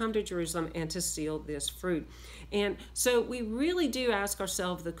was to come to Jerusalem and to seal this fruit. And so we really do ask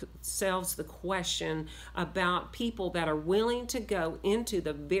ourselves the question about people that are willing to go into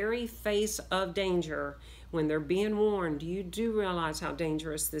the very face of danger when they're being warned. You do realize how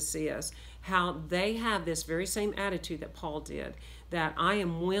dangerous this is, how they have this very same attitude that Paul did, that I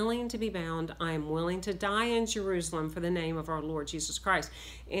am willing to be bound, I am willing to die in Jerusalem for the name of our Lord Jesus Christ.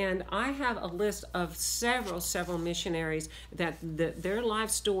 And I have a list of several missionaries that their life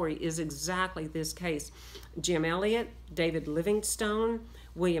story is exactly this case. Jim Elliot, David Livingstone,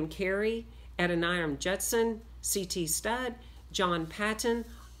 William Carey, Adoniram Judson, C.T. Studd, John Patton,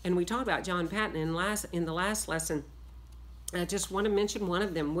 and we talked about John Patton in the last lesson. I just want to mention one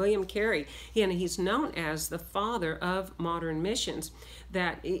of them, William Carey, and he's known as the father of modern missions.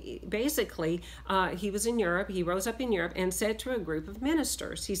 That basically, he was in Europe, he rose up in Europe and said to a group of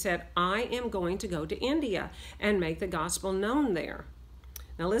ministers, he said, I am going to go to India and make the gospel known there.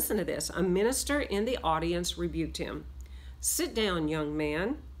 Now listen to this. A minister in the audience rebuked him. Sit down, young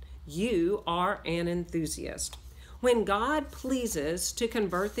man. You are an enthusiast. When God pleases to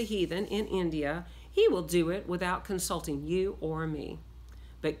convert the heathen in India, he will do it without consulting you or me.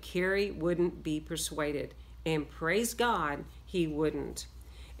 But Carey wouldn't be persuaded, and praise God, he wouldn't.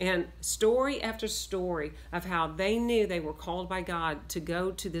 And story after story of how they knew they were called by God to go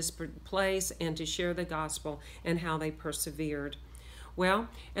to this place and to share the gospel, and how they persevered. Well,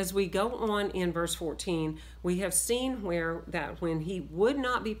 as we go on in verse 14, we have seen that when he would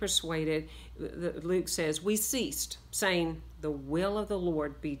not be persuaded, Luke says, we ceased, saying, the will of the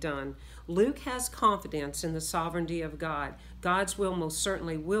Lord be done. Luke has confidence in the sovereignty of God. God's will most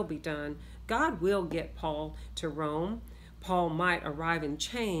certainly will be done. God will get Paul to Rome. Paul might arrive in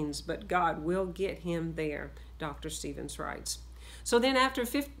chains, but God will get him there, Dr. Stevens writes. So then after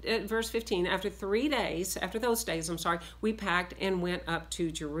verse 15, after those days, we packed and went up to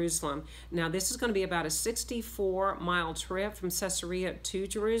Jerusalem. Now this is going to be about a 64-mile trip from Caesarea to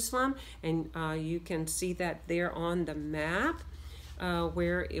Jerusalem, and you can see that there on the map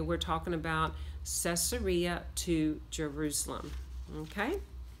where we're talking about Caesarea to Jerusalem. Okay?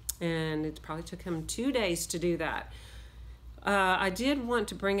 And it probably took him 2 days to do that. I did want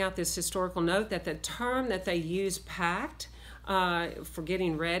to bring out this historical note that the term that they use, packed, for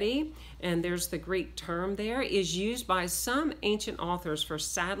getting ready, and there's the Greek term there, is used by some ancient authors for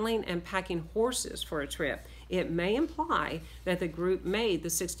saddling and packing horses for a trip. It may imply that the group made the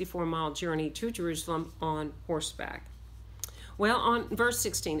 64-mile journey to Jerusalem on horseback. Well, on verse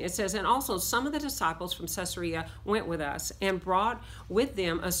 16, it says, and also some of the disciples from Caesarea went with us and brought with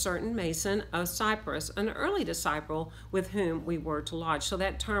them a certain Mason of Cyprus, an early disciple with whom we were to lodge. So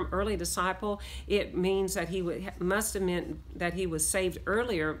that term early disciple, it means that he must have meant that he was saved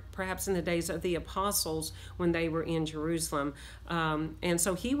earlier, perhaps in the days of the apostles when they were in Jerusalem. And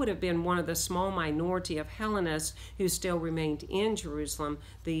so he would have been one of the small minority of Hellenists who still remained in Jerusalem,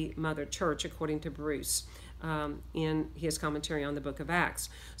 the mother church, according to Bruce. In his commentary on the book of Acts.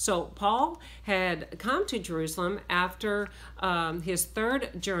 So Paul had come to Jerusalem after his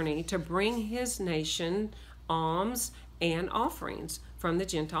third journey to bring his nation alms and offerings from the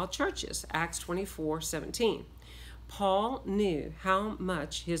Gentile churches, Acts 24:17. Paul knew how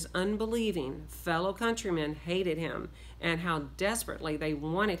much his unbelieving fellow countrymen hated him and how desperately they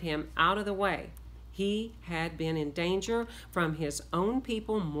wanted him out of the way. He had been in danger from his own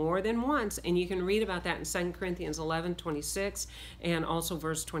people more than once, and you can read about that in 2 Corinthians 11:26 and also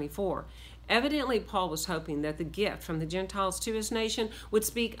verse 24. Evidently, Paul was hoping that the gift from the Gentiles to his nation would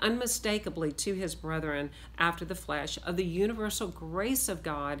speak unmistakably to his brethren after the flesh of the universal grace of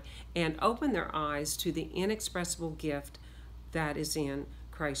God and open their eyes to the inexpressible gift that is in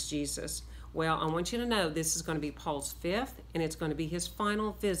Christ Jesus. Well, I want you to know this is going to be Paul's fifth, and it's going to be his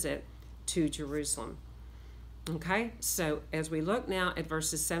final visit to Jerusalem. Okay, so as we look now at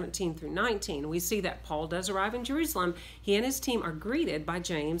verses 17 through 19, we see that Paul does arrive in Jerusalem. He and his team are greeted by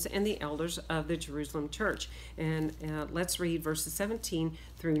James and the elders of the Jerusalem church. And let's read verses 17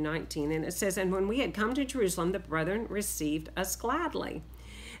 through 19. And it says, and when we had come to Jerusalem, the brethren received us gladly.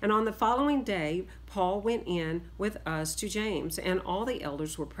 And on the following day, Paul went in with us to James, and all the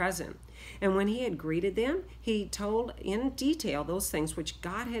elders were present. And when he had greeted them, he told in detail those things which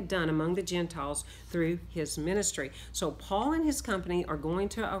God had done among the Gentiles through his ministry. So Paul and his company are going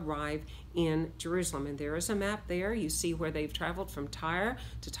to arrive in Jerusalem. And there is a map there. You see where they've traveled from Tyre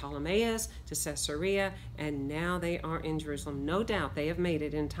to Ptolemais to Caesarea, and now they are in Jerusalem. No doubt they have made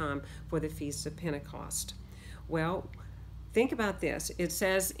it in time for the Feast of Pentecost. Well, think about this. It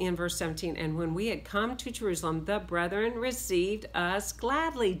says in verse 17, and when we had come to Jerusalem, the brethren received us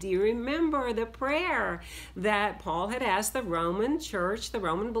gladly. Do you remember the prayer that Paul had asked the Roman church, the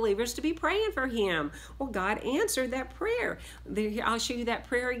Roman believers, to be praying for him? Well, God answered that prayer. I'll show you that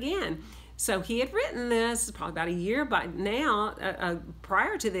prayer again. So he had written this probably about a year by now,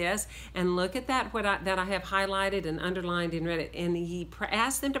 prior to this, and look at that, that I have highlighted and underlined and read it. And he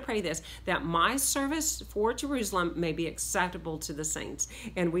asked them to pray this, that my service for Jerusalem may be acceptable to the saints.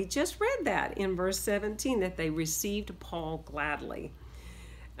 And we just read that in verse 17, that they received Paul gladly.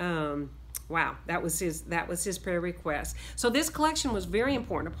 Wow, that was his prayer request. So this collection was very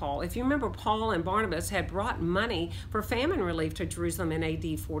important to Paul. If you remember, Paul and Barnabas had brought money for famine relief to Jerusalem in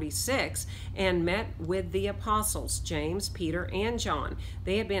AD 46 and met with the apostles, James, Peter, and John.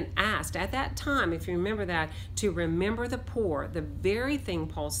 They had been asked at that time, if you remember that, to remember the poor, the very thing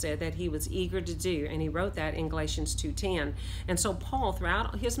Paul said that he was eager to do, and he wrote that in Galatians 2:10. And so Paul,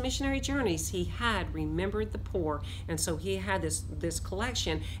 throughout his missionary journeys, he had remembered the poor, and so he had this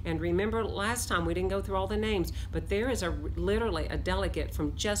collection. And remember, last time we didn't go through all the names, but there is literally a delegate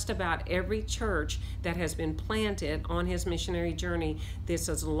from just about every church that has been planted on his missionary journey. This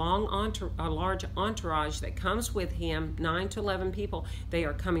is a large entourage that comes with him, 9 to 11 people. They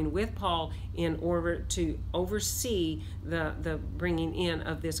are coming with Paul in order to oversee the bringing in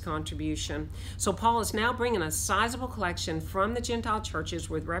of this contribution. So Paul is now bringing a sizable collection from the Gentile churches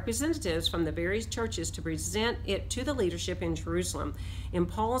with representatives from the various churches to present it to the leadership in Jerusalem. In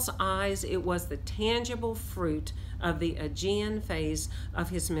Paul's eyes, it was the tangible fruit of the Aegean phase of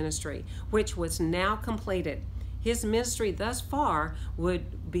his ministry, which was now completed. His ministry thus far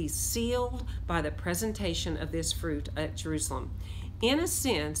would be sealed by the presentation of this fruit at Jerusalem. In a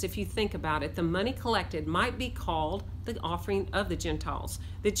sense, if you think about it, the money collected might be called the offering of the Gentiles.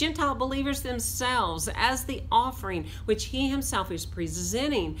 The Gentile believers themselves as the offering which he himself is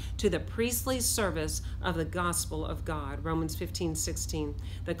presenting to the priestly service of the gospel of God. Romans 15:16.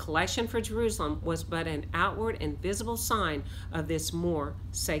 The collection for Jerusalem was but an outward and visible sign of this more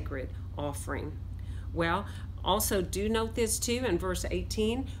sacred offering. Well, also, do note this too, in verse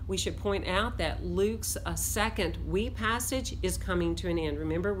 18, we should point out that Luke's second we passage is coming to an end.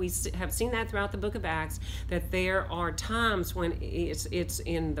 Remember, we have seen that throughout the book of Acts, that there are times when it's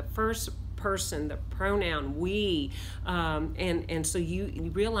in the first person, the pronoun we, and so you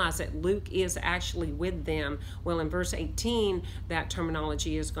realize that Luke is actually with them. Well, in verse 18, that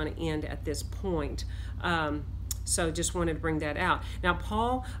terminology is going to end at this point. So just wanted to bring that out. Now,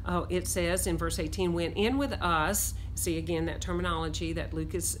 Paul, it says in verse 18, went in with us. See, again, that terminology that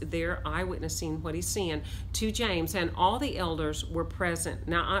Luke is there eyewitnessing what he's seeing, to James, and all the elders were present.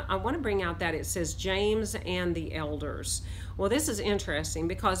 Now, I want to bring out that it says James and the elders. Well, this is interesting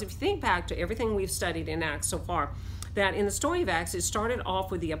because if you think back to everything we've studied in Acts so far, that in the story of Acts, it started off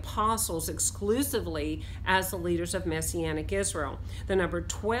with the apostles exclusively as the leaders of Messianic Israel. The number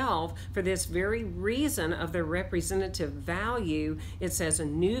 12, for this very reason of their representative value, it says a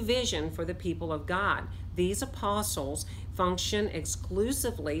new vision for the people of God. These apostles function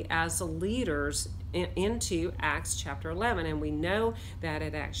exclusively as the leaders into Acts chapter 11. And we know that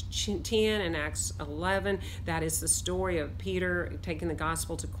at Acts 10 and Acts 11, that is the story of Peter taking the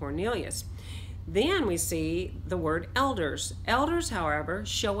gospel to Cornelius. Then we see the word elders. Elders, however,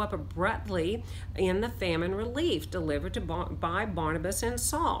 show up abruptly in the famine relief delivered by Barnabas and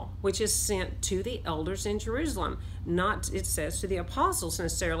Saul, which is sent to the elders in Jerusalem. Not, it says, to the apostles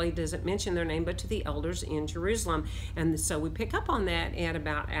necessarily, doesn't mention their name, but to the elders in Jerusalem. And so we pick up on that at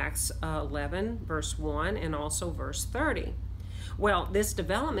about Acts 11, verse 1, and also verse 30. Well, this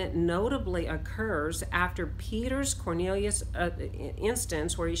development notably occurs after Peter's Cornelius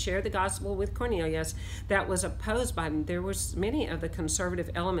instance, where he shared the gospel with Cornelius, that was opposed by him. There was many of the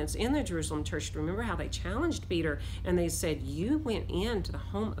conservative elements in the Jerusalem church. Remember how they challenged Peter, and they said, you went into the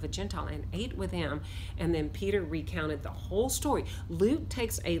home of a Gentile and ate with him. And then Peter recounted the whole story. Luke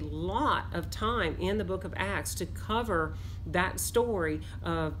takes a lot of time in the book of Acts to cover that story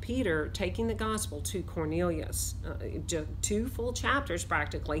of Peter taking the gospel to Cornelius, 2 full chapters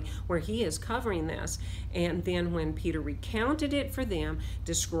practically, where he is covering this. And then when Peter recounted it for them,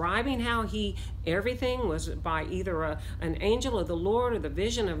 describing how everything was by either an angel of the Lord or the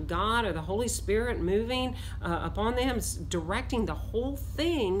vision of God or the Holy Spirit moving upon them, directing the whole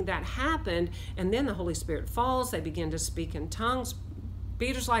thing that happened, and then the Holy Spirit falls, they begin to speak in tongues.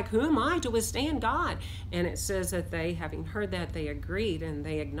 Peter's like, who am I to withstand God? And it says that they, having heard that, they agreed and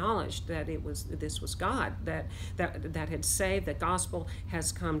they acknowledged that this was God that had saved. The gospel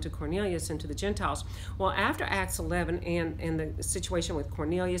has come to Cornelius and to the Gentiles. Well, after Acts 11 and the situation with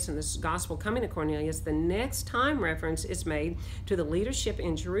Cornelius and this gospel coming to Cornelius, the next time reference is made to the leadership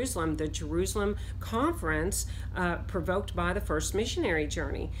in Jerusalem, the Jerusalem conference provoked by the first missionary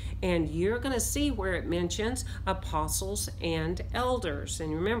journey. And you're going to see where it mentions apostles and elders.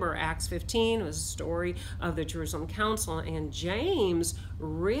 And remember, Acts 15 was a story of the Jerusalem Council, and James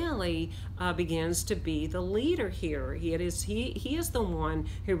really begins to be the leader here. He is the one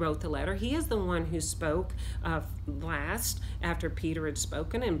who wrote the letter. He is the one who spoke last after Peter had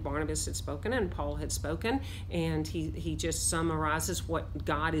spoken and Barnabas had spoken and Paul had spoken, and he just summarizes what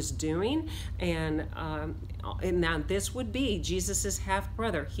God is doing. And now this would be Jesus'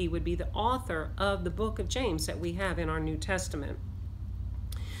 half-brother. He would be the author of the book of James that we have in our New Testament.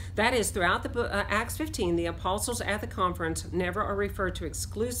 That is, throughout the book, Acts 15, the apostles at the conference never are referred to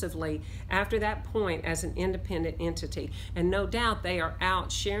exclusively after that point as an independent entity. And no doubt they are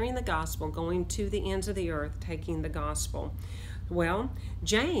out sharing the gospel, going to the ends of the earth, taking the gospel. Well,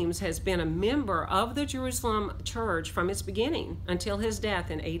 James has been a member of the Jerusalem church from its beginning until his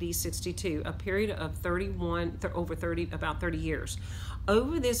death in AD 62, a period of about 30 years.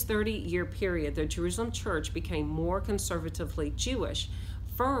 Over this 30-year period, the Jerusalem church became more conservatively Jewish.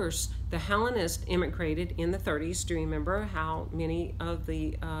 First, the Hellenists immigrated in the 30s. Do you remember how many of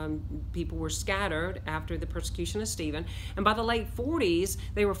the people were scattered after the persecution of Stephen? And by the late 40s,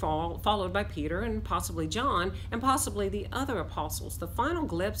 they were followed by Peter and possibly John and possibly the other apostles. The final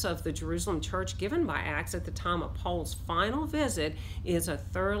glimpse of the Jerusalem church given by Acts at the time of Paul's final visit is a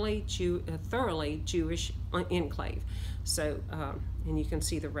thoroughly Jewish enclave. So, and you can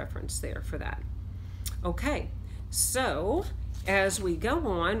see the reference there for that. Okay, so as we go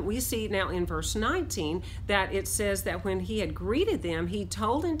on, we see now in verse 19 that it says that when he had greeted them, he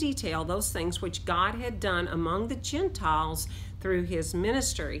told in detail those things which God had done among the Gentiles through his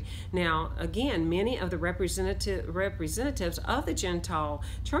ministry. Now, again, many of the representatives of the Gentile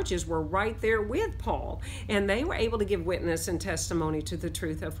churches were right there with Paul, and they were able to give witness and testimony to the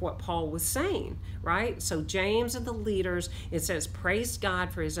truth of what Paul was saying, right? So James and the leaders, it says, praised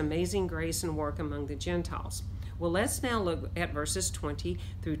God for his amazing grace and work among the Gentiles. Well, let's now look at verses 20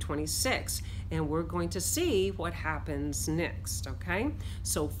 through 26, and we're going to see what happens next, okay?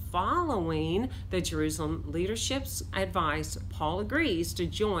 So following the Jerusalem leadership's advice, Paul agrees to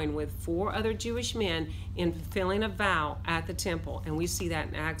join with 4 other Jewish men in fulfilling a vow at the temple, and we see that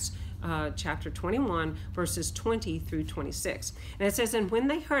in Acts chapter 21, verses 20 through 26. And it says, and when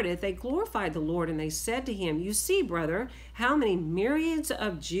they heard it, they glorified the Lord, and they said to him, you see, brother, how many myriads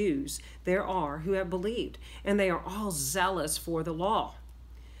of Jews there are who have believed, and they are all zealous for the law.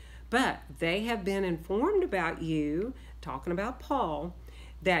 But they have been informed about you, talking about Paul,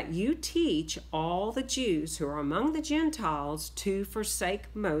 that you teach all the Jews who are among the Gentiles to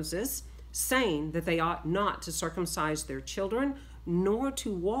forsake Moses, saying that they ought not to circumcise their children, nor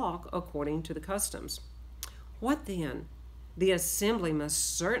to walk according to the customs. What then? The assembly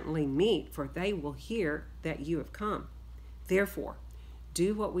must certainly meet, for they will hear that you have come. Therefore,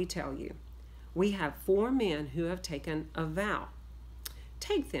 do what we tell you. We have 4 men who have taken a vow.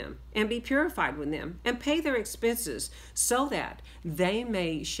 Take them and be purified with them and pay their expenses, so that they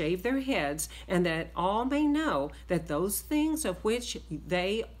may shave their heads, and that all may know that those things of which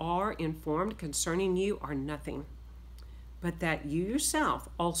they are informed concerning you are nothing, but that you yourself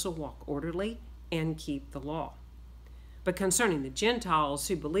also walk orderly and keep the law. But concerning the Gentiles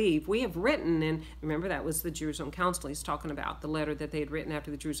who believe, we have written, and remember that was the Jerusalem Council he's talking about, the letter that they had written after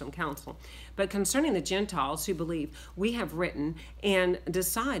the Jerusalem Council. But concerning the Gentiles who believe, we have written and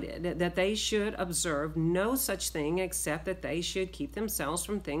decided that they should observe no such thing except that they should keep themselves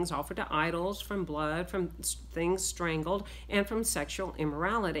from things offered to idols, from blood, from things strangled, and from sexual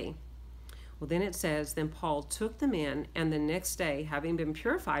immorality. Well, then it says, then Paul took them in, and the next day, having been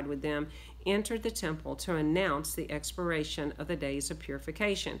purified with them, entered the temple to announce the expiration of the days of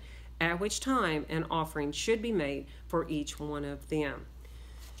purification, at which time an offering should be made for each one of them.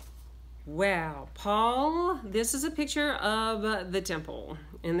 Wow, Paul, this is a picture of the temple,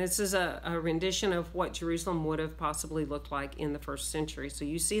 and this is a rendition of what Jerusalem would have possibly looked like in the first century. So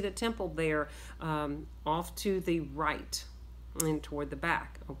you see the temple there off to the right and toward the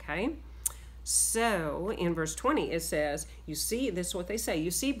back, okay? So in verse 20 it says, you see, this is what they say,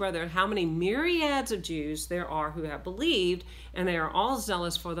 you see, brother, how many myriads of Jews there are who have believed, and they are all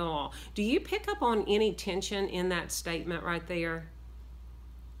zealous for the law. Do you pick up on any tension in that statement right there?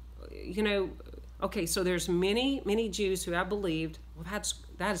 You know, okay, so there's many Jews who have believed. Well,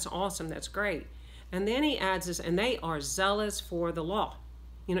 that is awesome. That's great. And then he adds this, and they are zealous for the law.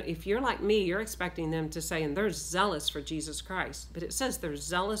 You know, if you're like me, you're expecting them to say, and they're zealous for Jesus Christ. But it says they're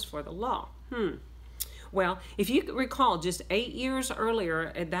zealous for the law. Well, if you recall, just 8 years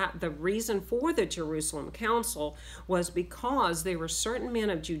earlier, that the reason for the Jerusalem Council was because there were certain men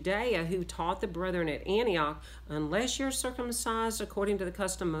of Judea who taught the brethren at Antioch, unless you're circumcised according to the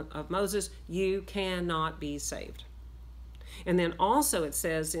custom of Moses, you cannot be saved. And then also it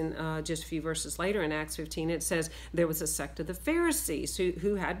says in just a few verses later in Acts 15, it says there was a sect of the Pharisees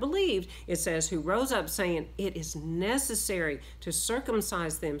who had believed, it says, who rose up saying, it is necessary to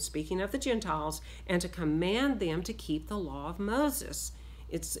circumcise them, speaking of the Gentiles, and to command them to keep the law of Moses.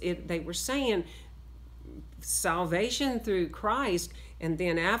 They were saying salvation through Christ, and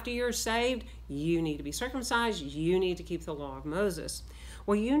then after you're saved, you need to be circumcised, you need to keep the law of Moses.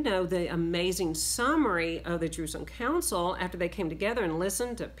 Well, you know the amazing summary of the Jerusalem Council after they came together and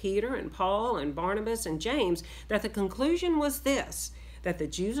listened to Peter and Paul and Barnabas and James, that the conclusion was this, that the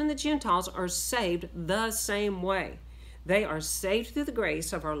Jews and the Gentiles are saved the same way. They are saved through the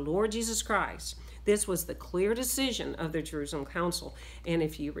grace of our Lord Jesus Christ. This was the clear decision of the Jerusalem Council. And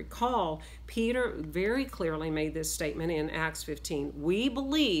if you recall, Peter very clearly made this statement in Acts 15. We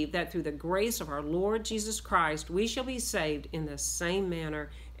believe that through the grace of our Lord Jesus Christ, we shall be saved in the same manner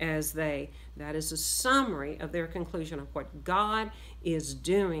as they. That is a summary of their conclusion of what God is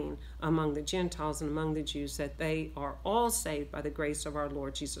doing among the Gentiles and among the Jews, that they are all saved by the grace of our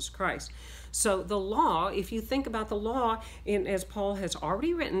Lord Jesus Christ. So the law, if you think about the law, as Paul has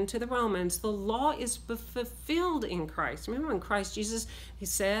already written to the Romans, the law is fulfilled in Christ. Remember in Christ Jesus, he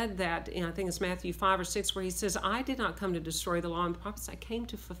said that, I think it's Matthew 5 or 6, where he says, I did not come to destroy the law and the prophets, I came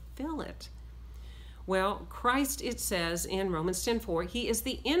to fulfill it. Well, Christ, it says in Romans 10:4, he is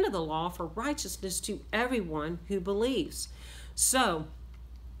the end of the law for righteousness to everyone who believes. So,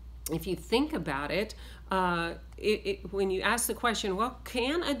 if you think about it, when you ask the question, well,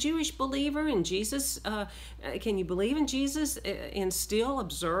 can a Jewish believer in Jesus, can you believe in Jesus and still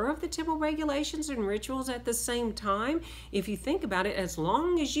observe the temple regulations and rituals at the same time? If you think about it, as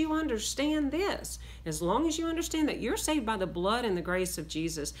long as you understand this, as long as you understand that you're saved by the blood and the grace of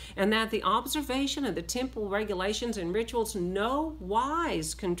Jesus, and that the observation of the temple regulations and rituals no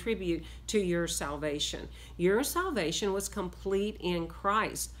wise contribute to your salvation. Your salvation was complete in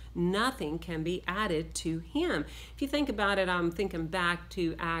Christ. Nothing can be added to him. If you think about it, I'm thinking back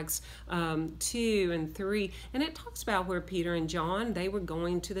to Acts 2 and 3, and it talks about where Peter and John, they were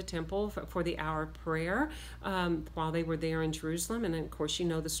going to the temple for the hour of prayer while they were there in Jerusalem. And of course, you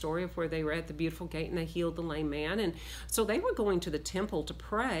know the story of where they were at the beautiful gate and they healed the lame man. And so they were going to the temple to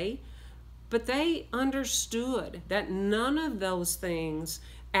pray, but they understood that none of those things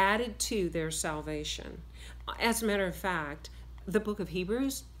added to their salvation. As a matter of fact, the book of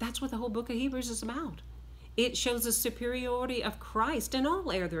Hebrews, that's what the whole book of Hebrews is about. It shows the superiority of Christ in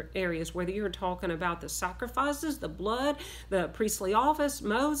all areas, whether you're talking about the sacrifices, the blood, the priestly office,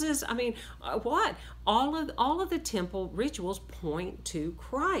 Moses. I mean, what? All of the temple rituals point to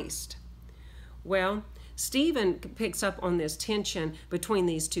Christ. Well, Stephen picks up on this tension between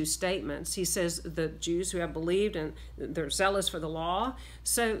these two statements. He says the Jews who have believed and they're zealous for the law.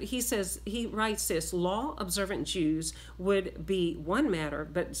 So he writes this, law-observant Jews would be one matter,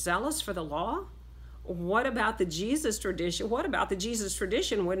 but zealous for the law? What about the Jesus tradition? What about the Jesus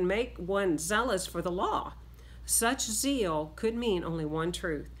tradition would make one zealous for the law? Such zeal could mean only one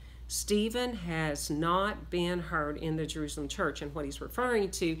truth. Stephen has not been heard in the Jerusalem church. And what he's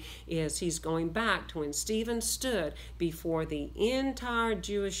referring to is he's going back to when Stephen stood before the entire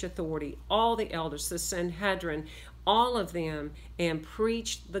Jewish authority, all the elders, the Sanhedrin, all of them, and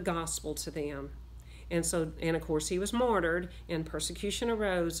preached the gospel to them. And of course, he was martyred and persecution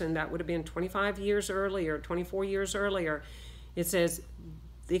arose, and that would have been 24 years earlier. It says,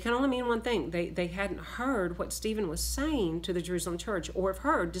 it can only mean one thing. They hadn't heard what Stephen was saying to the Jerusalem church, or if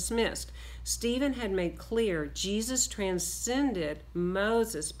heard, dismissed. Stephen had made clear Jesus transcended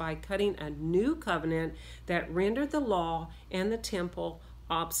Moses by cutting a new covenant that rendered the law and the temple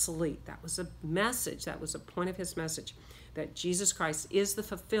obsolete. That was a message. That was a point of his message. that Jesus Christ is the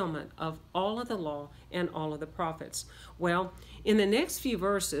fulfillment of all of the law and all of the prophets. Well, in the next few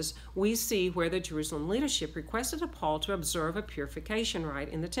verses, we see where the Jerusalem leadership requested of Paul to observe a purification rite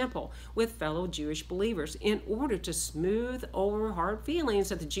in the temple with fellow Jewish believers in order to smooth over hard feelings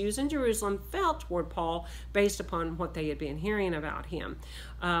that the Jews in Jerusalem felt toward Paul based upon what they had been hearing about him.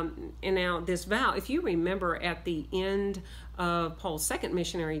 And now this vow, if you remember at the end of Paul's second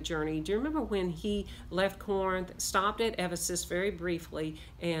missionary journey, do you remember when he left Corinth, stopped at Ephesus very briefly,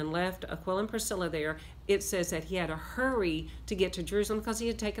 and left Aquila and Priscilla there? It says that he had to hurry to get to Jerusalem because he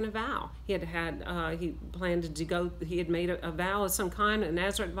had taken a vow. He planned to go, he had made a vow of some kind, a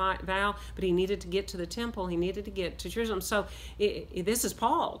Nazareth vow, but he needed to get to the temple, he needed to get to Jerusalem. So this is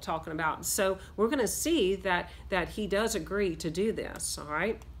Paul talking about. So we're going to see that he does agree to do this, all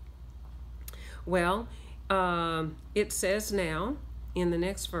right? Well, it says now in the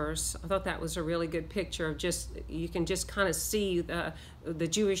next verse, I thought that was a really good picture of just, you can just kind of see the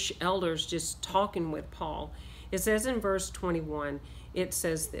Jewish elders just talking with Paul. It says in verse 21, it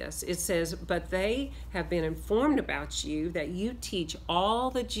says this, it says, but they have been informed about you that you teach all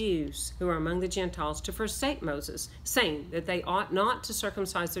the Jews who are among the Gentiles to forsake Moses, saying that they ought not to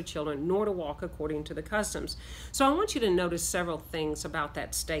circumcise their children, nor to walk according to the customs. So I want you to notice several things about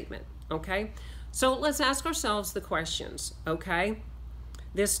that statement, okay? So let's ask ourselves the questions, okay?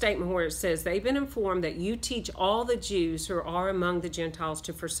 This statement where it says, they've been informed that you teach all the Jews who are among the Gentiles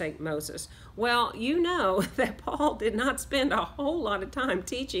to forsake Moses. Well, you know that Paul did not spend a whole lot of time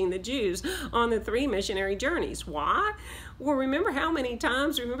teaching the Jews on the 3 missionary journeys. Why? Well, remember how many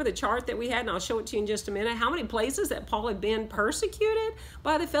times, remember the chart that we had, and I'll show it to you in just a minute, how many places that Paul had been persecuted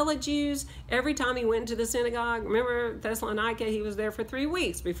by the fellow Jews every time he went to the synagogue. Remember Thessalonica, he was there for 3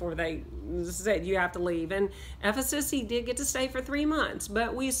 weeks before they said you have to leave. And Ephesus, he did get to stay for 3 months.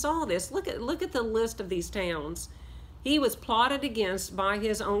 But we saw this. Look at the list of these towns. He was plotted against by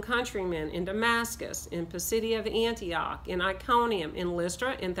his own countrymen in Damascus, in Pisidia of Antioch, in Iconium, in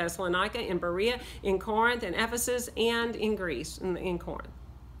Lystra, in Thessalonica, in Berea, in Corinth, in Ephesus, and in Greece, in Corinth,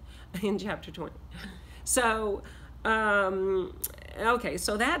 in chapter 20. So, okay,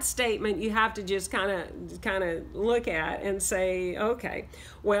 so that statement you have to just kind of look at and say, okay.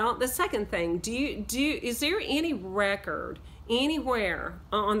 Well, the second thing, is there any record anywhere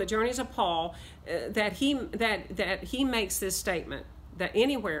on the journeys of Paul that he makes this statement, that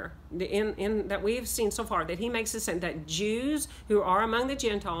anywhere in that we have seen so far, that he makes this statement that Jews who are among the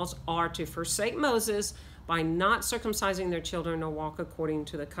Gentiles are to forsake Moses by not circumcising their children or walk according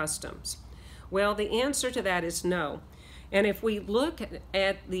to the customs? Well, the answer to that is no. And if we look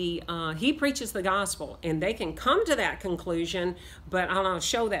at he preaches the gospel, and they can come to that conclusion, but I'll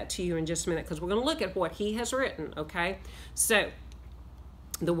show that to you in just a minute, because we're going to look at what he has written, okay? So,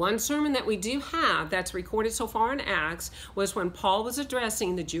 the one sermon that we do have that's recorded so far in Acts was when Paul was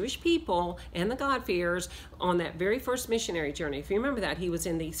addressing the Jewish people and the God-fearers on that very first missionary journey. If you remember that, he was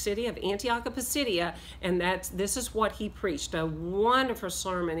in the city of Antioch of Pisidia, and this is what he preached. A wonderful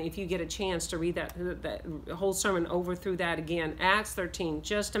sermon. If you get a chance to read that whole sermon over through that again, Acts 13,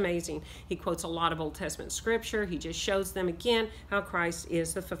 just amazing. He quotes a lot of Old Testament scripture. He just shows them again how Christ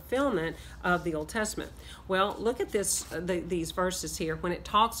is the fulfillment of the Old Testament. Well, look at these verses here. When it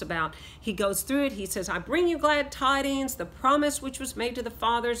talks about, he goes through it, he says, I bring you glad tidings, the promise which was made to the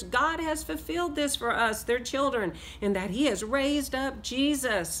fathers. God has fulfilled this for us, their children, in that he has raised up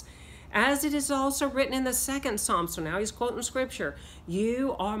Jesus, as it is also written in the 2nd Psalm. So now he's quoting scripture.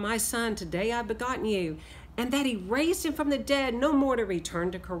 You are my son, today I've begotten you. And that he raised him from the dead, no more to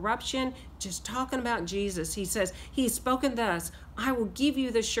return to corruption. Just talking about Jesus. He says, he's spoken thus, I will give you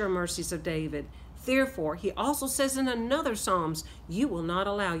the sure mercies of David. Therefore, he also says in another Psalms, you will not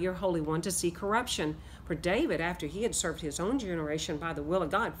allow your Holy One to see corruption. For David, after he had served his own generation by the will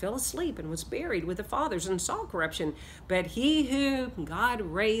of God, fell asleep and was buried with the fathers and saw corruption. But he whom God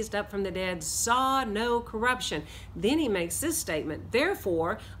raised up from the dead saw no corruption. Then he makes this statement,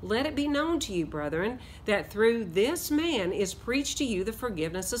 therefore, let it be known to you, brethren, that through this man is preached to you the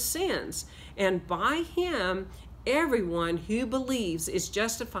forgiveness of sins. And by him everyone who believes is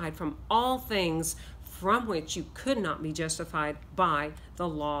justified from all things from which you could not be justified by the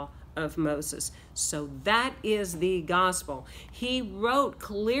law of Moses. So that is the gospel. He wrote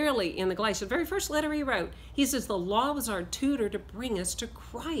clearly in the Galatians, the very first letter he wrote, he says the law was our tutor to bring us to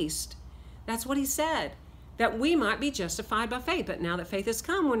Christ. That's what he said, that we might be justified by faith. But now that faith has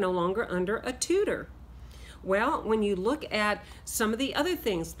come, we're no longer under a tutor. Well, when you look at some of the other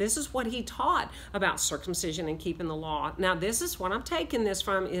things, this is what he taught about circumcision and keeping the law. Now, this is what I'm taking this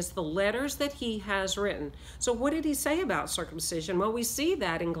from, is the letters that he has written. So what did he say about circumcision? Well, we see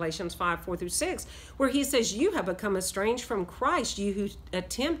that in Galatians 5:4-6, where he says, you have become estranged from Christ, you who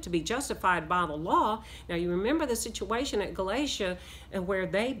attempt to be justified by the law. Now, you remember the situation at Galatia where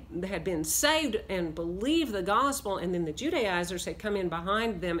they had been saved and believed the gospel, and then the Judaizers had come in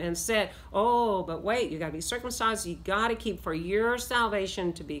behind them and said, oh, but wait, you got to be circumcised, you got to keep, for your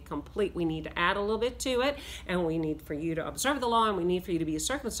salvation to be complete, we need to add a little bit to it, and we need for you to observe the law, and we need for you to be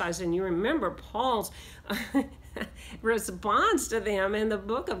circumcised. And you remember Paul's response to them in the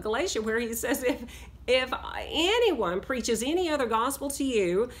book of Galatia, where he says, if anyone preaches any other gospel to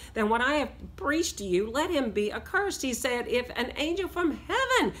you than what I have preached to you, let him be accursed. He said, if an angel from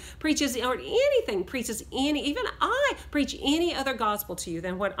heaven preaches, or anything preaches even I preach any other gospel to you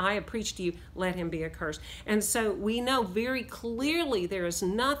than what I have preached to you, let him be accursed. And so we know very clearly there is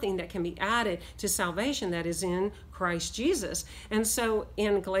nothing that can be added to salvation that is in Christ Jesus. And so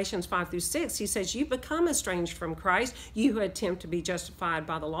in Galatians 5-6, he says, you become estranged from Christ, you who attempt to be justified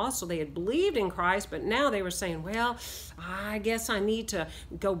by the law. So they had believed in Christ, but now they were saying, well, I guess I need to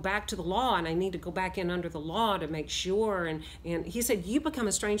go back to the law, and I need to go back in under the law to make sure. And he said, you become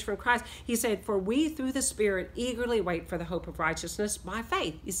estranged from Christ. He said, for we through the Spirit eagerly wait for the hope of righteousness by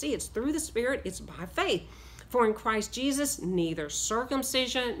faith. You see, it's through the Spirit, it's by faith. For in Christ Jesus, neither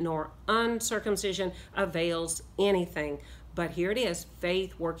circumcision nor uncircumcision avails anything. But here it is,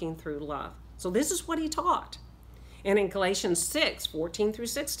 faith working through love. So this is what he taught. And in Galatians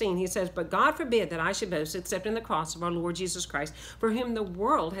 6:14-16, he says, but God forbid that I should boast except in the cross of our Lord Jesus Christ, for whom the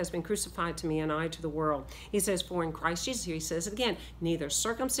world has been crucified to me, and I to the world. He says, for in Christ Jesus, here he says it again, neither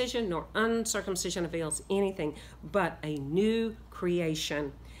circumcision nor uncircumcision avails anything, but a new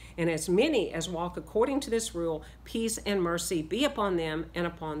creation. And as many as walk according to this rule, peace and mercy be upon them and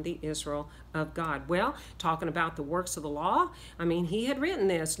upon the Israel of God. Well, talking about the works of the law, I mean, he had written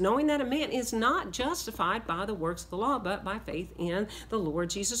this, knowing that a man is not justified by the works of the law, but by faith in the Lord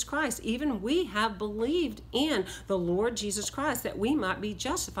Jesus Christ. Even we have believed in the Lord Jesus Christ, that we might be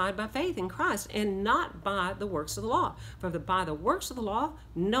justified by faith in Christ and not by the works of the law. For by the works of the law,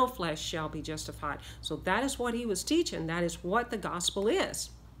 no flesh shall be justified. So that is what he was teaching. That is what the gospel is.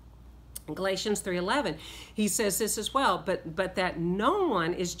 In Galatians 3:11, he says this as well, but that no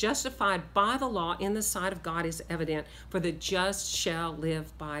one is justified by the law in the sight of God is evident, for the just shall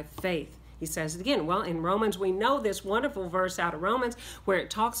live by faith. He says it again. Well, in Romans, we know this wonderful verse out of Romans where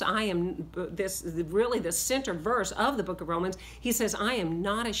it talks, this really the center verse of the book of Romans. He says, I am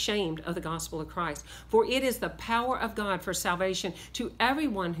not ashamed of the gospel of Christ, for it is the power of God for salvation to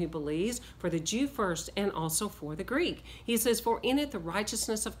everyone who believes, for the Jew first and also for the Greek. He says, for in it the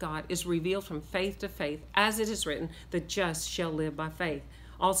righteousness of God is revealed from faith to faith, as it is written, the just shall live by faith.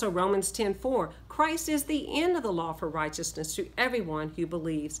 Also, Romans 10:4, Christ is the end of the law for righteousness to everyone who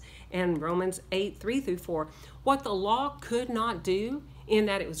believes. And Romans 8:3-4, what the law could not do, in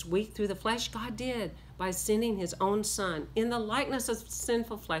that it was weak through the flesh, God did by sending his own Son in the likeness of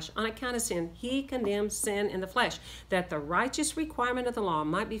sinful flesh. On account of sin, he condemned sin in the flesh, that the righteous requirement of the law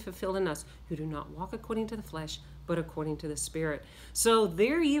might be fulfilled in us who do not walk according to the flesh, but according to the Spirit. So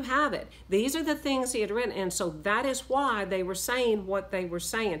there you have it. These are the things he had written, and so that is why they were saying what they were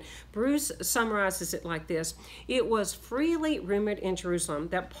saying. Bruce summarizes it like this. It was freely rumored in Jerusalem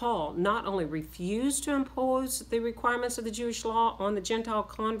that Paul not only refused to impose the requirements of the Jewish law on the Gentile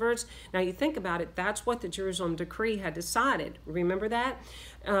converts. Now you think about it, that's what the Jerusalem decree had decided. Remember that?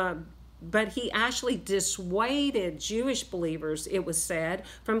 But he actually dissuaded Jewish believers, it was said,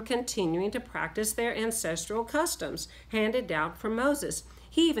 from continuing to practice their ancestral customs handed down from Moses.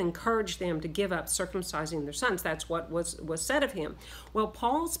 He even encouraged them to give up circumcising their sons. That's what was said of him. Well,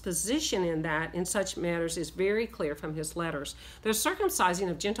 Paul's position in such matters is very clear from his letters. The circumcising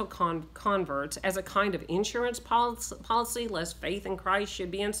of Gentile converts as a kind of insurance policy, lest faith in Christ should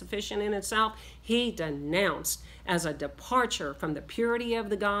be insufficient in itself, he denounced as a departure from the purity of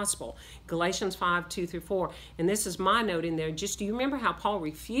the gospel. Galatians 5:2-4. And this is my note in there. Just do you remember how Paul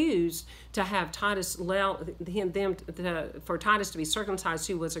refused to have Titus for Titus to be circumcised,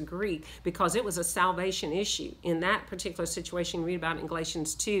 who was a Greek, because it was a salvation issue. In that particular situation, you read about it in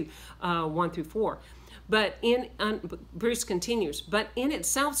Galatians 2:1-4. But Bruce continues, but in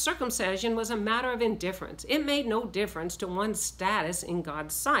itself, circumcision was a matter of indifference. It made no difference to one's status in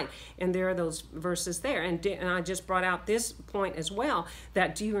God's sight. And there are those verses there. And I just brought out this point as well,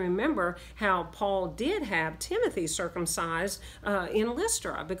 that do you remember how Paul did have Timothy circumcised in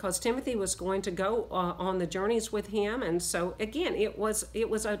Lystra, because Timothy was going to go on the journeys with him. And so again, it was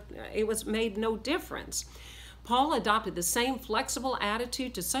made no difference. Paul adopted the same flexible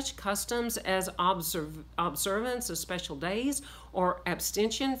attitude to such customs as observance of special days or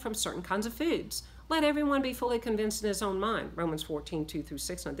abstention from certain kinds of foods. Let everyone be fully convinced in his own mind. Romans 14,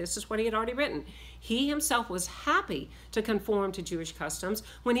 2-6. Now, this is what he had already written. He himself was happy to conform to Jewish customs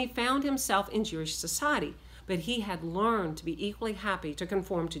when he found himself in Jewish society, but he had learned to be equally happy to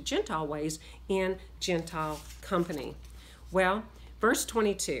conform to Gentile ways in Gentile company. Well, verse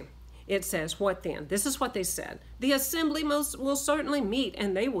 22. It says, what then? This is what they said. The assembly will certainly meet,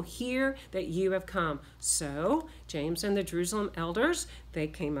 and they will hear that you have come. So James and the Jerusalem elders, they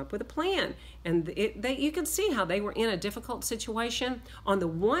came up with a plan. And you can see how they were in a difficult situation. On the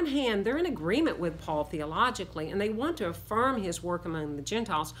one hand, they're in agreement with Paul theologically, and they want to affirm his work among the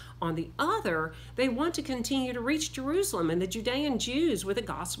Gentiles. On the other, they want to continue to reach Jerusalem and the Judean Jews with the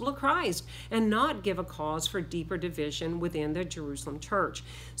gospel of Christ and not give a cause for deeper division within the Jerusalem church.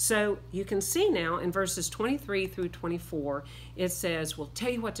 So you can see now in verses 23 through 24, it says, we'll tell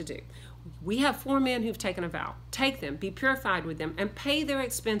you what to do. We have 4 men who've taken a vow. Take them, be purified with them, and pay their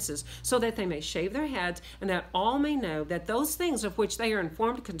expenses, so that they may shave their heads, and that all may know that those things of which they are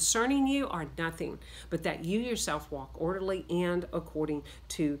informed concerning you are nothing, but that you yourself walk orderly and according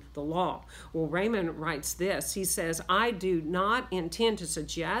to the law. Well, Raymond writes this. He says, I do not intend to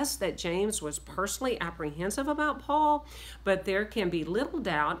suggest that James was personally apprehensive about Paul, but there can be little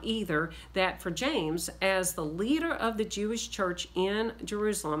doubt either that for James, as the leader of the Jewish church in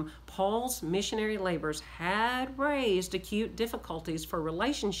Jerusalem, Paul's missionary labors had raised acute difficulties for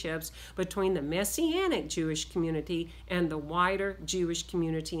relationships between the Messianic Jewish community and the wider Jewish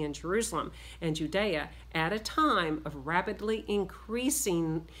community in Jerusalem and Judea at a time of rapidly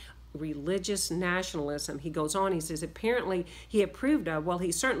increasing religious nationalism. He goes on, he says, apparently he approved of, well,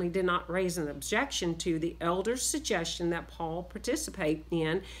 he certainly did not raise an objection to the elders' suggestion that Paul participate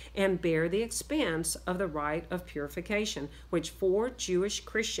in and bear the expense of the rite of purification, which 4 Jewish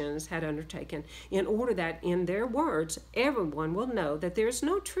Christians had undertaken, in order that, in their words, everyone will know that there is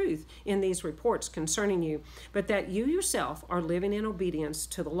no truth in these reports concerning you, but that you yourself are living in obedience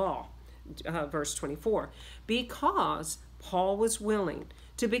to the law. Verse 24, because Paul was willing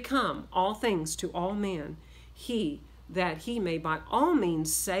to become all things to all men, that he may by all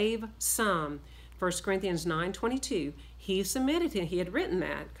means save some. 1 Corinthians 9:22, he submitted him. He had written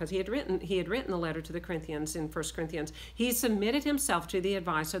that because he had written the letter to the Corinthians in 1 Corinthians. He submitted himself to the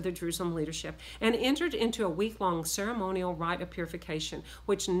advice of the Jerusalem leadership and entered into a week-long ceremonial rite of purification,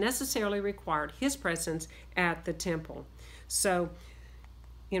 which necessarily required his presence at the temple. So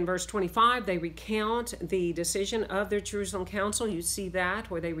in verse 25, they recount the decision of their Jerusalem council. You see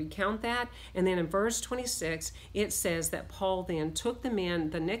that, where they recount that. And then in verse 26, it says that Paul then took the men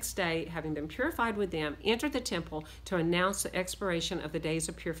the next day, having been purified with them, entered the temple to announce the expiration of the days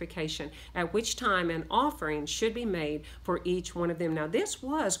of purification, at which time an offering should be made for each one of them. Now, this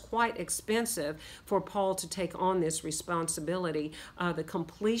was quite expensive for Paul to take on this responsibility. The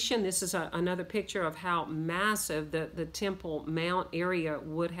completion, this is another picture of how massive the Temple Mount area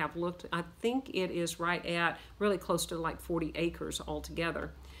would have looked. I think it is right at really close to like 40 acres altogether.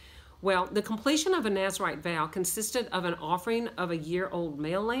 Well, the completion of a Nazirite vow consisted of an offering of a year-old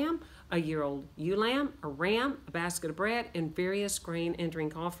male lamb, a year-old ewe lamb, a ram, a basket of bread, and various grain and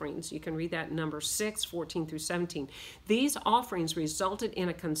drink offerings. You can read that in Numbers 6, 14 through 17. These offerings resulted in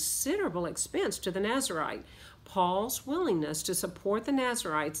a considerable expense to the Nazirite. Paul's willingness to support the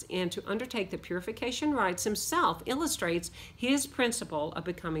Nazirites and to undertake the purification rites himself illustrates his principle of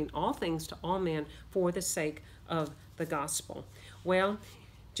becoming all things to all men for the sake of the gospel. Well,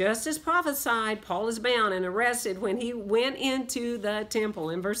 just as prophesied, Paul is bound and arrested when he went into the temple.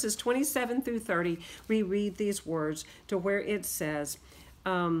 In verses 27 through 30, we read these words to where it says,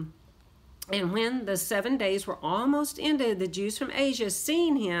 and when the 7 days were almost ended, the Jews from Asia,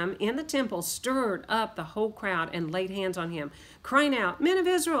 seeing him in the temple, stirred up the whole crowd and laid hands on him, crying out, Men of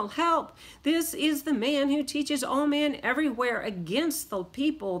Israel, help! This is the man who teaches all men everywhere against the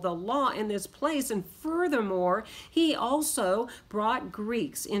people, the law in this place. And furthermore, he also brought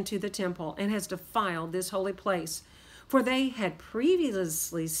Greeks into the temple and has defiled this holy place. For they had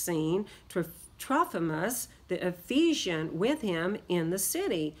previously seen Trophimus, the Ephesian, with him in the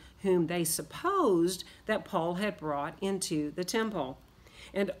city, whom they supposed that Paul had brought into the temple.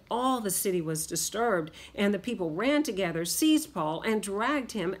 And all the city was disturbed, and the people ran together, seized Paul, and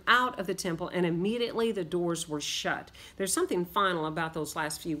dragged him out of the temple, and immediately the doors were shut. There's something final about those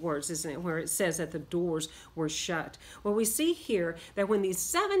last few words, isn't it, where it says that the doors were shut. Well, we see here that when these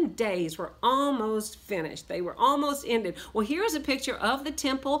 7 days were almost finished, they were almost ended. Well, here's a picture of the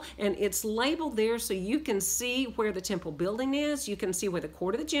temple, and it's labeled there so you can see where the temple building is. You can see where the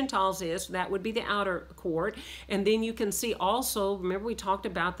court of the Gentiles is. That would be the outer court. And then you can see also, remember we talked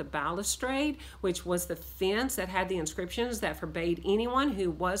about the balustrade, which was the fence that had the inscriptions that forbade anyone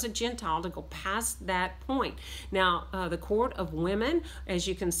who was a Gentile to go past that point. Now, the court of women, as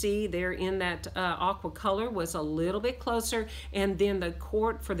you can see there in that aqua color, was a little bit closer, and then the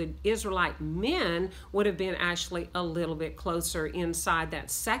court for the Israelite men would have been actually a little bit closer inside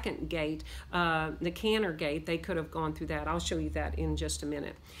that second gate, the Canner gate. They could have gone through that. I'll show you that in just a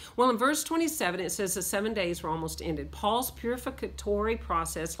minute. Well, in verse 27, it says the 7 days were almost ended. Paul's purificatory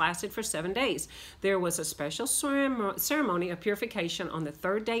process lasted for 7 days. There was a special ceremony of purification on the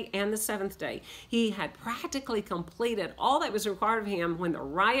 3rd day and the 7th day. He had practically completed all that was required of him when the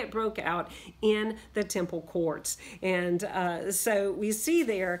riot broke out in the temple courts. And so we see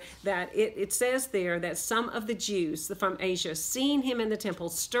there that it says there that some of the Jews from Asia, seeing him in the temple,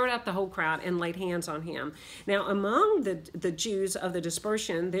 stirred up the whole crowd and laid hands on him. Now, among the Jews of the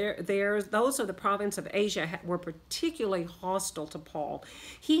dispersion, those of the province of Asia were particularly hostile to Paul.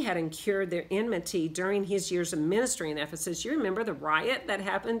 He had incurred their enmity during his years of ministry in Ephesus. You remember the riot that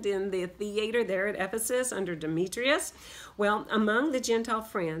happened in the theater there at Ephesus under Demetrius? Well, among the Gentile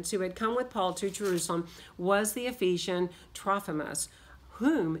friends who had come with Paul to Jerusalem was the Ephesian Trophimus,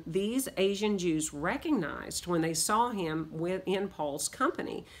 whom these Asian Jews recognized when they saw him in Paul's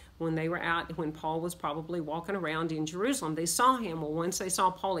company. When they were out, when Paul was probably walking around in Jerusalem, they saw him. Well, once they saw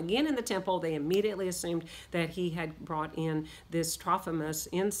Paul again in the temple, they immediately assumed that he had brought in this Trophimus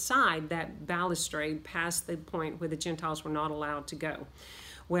inside that balustrade past the point where the Gentiles were not allowed to go.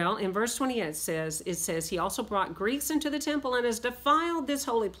 Well, in verse 28, it says, he also brought Greeks into the temple and has defiled this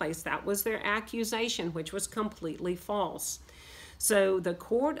holy place. That was their accusation, which was completely false. So the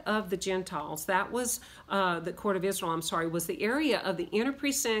court of the Gentiles, that was the court of Israel, was the area of the inner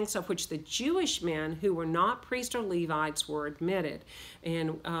precincts of which the Jewish men who were not priests or Levites were admitted.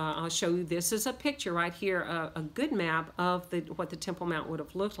 And I'll show you, this is a picture right here, a good map of what the Temple Mount would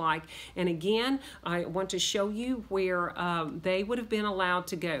have looked like. And again, I want to show you where they would have been allowed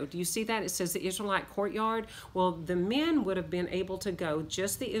to go. Do you see that? It says the Israelite courtyard. Well, the men would have been able to go,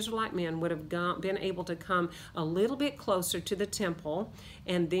 just the Israelite men would have been able to come a little bit closer to the temple.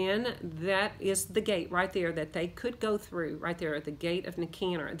 And then that is the gate right there that they could go through, right there at the gate of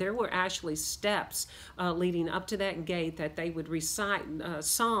Nicanor. There were actually steps leading up to that gate that they would recite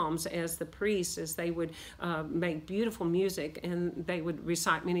psalms as the priests, as they would make beautiful music, and they would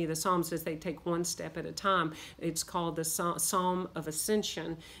recite many of the psalms as they take one step at a time. It's called the Psalm of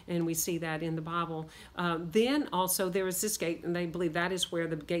Ascension, and we see that in the Bible. Then also there is this gate, and they believe that is where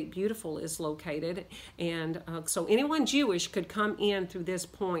the Gate Beautiful is located. And so anyone Jewish could come in through this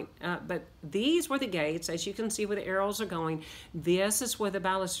point, but these were the gates, as you can see where the arrows are going. This is where the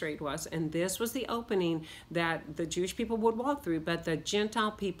balustrade was, and this was the opening that the Jewish people would walk through, but the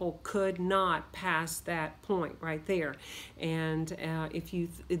Gentile people could not pass that point right there. And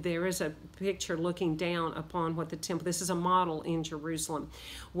there is a picture looking down upon what the temple, this is a model in Jerusalem.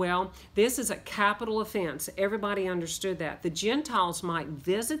 Well, this is a capital offense. Everybody understood that. The Gentiles might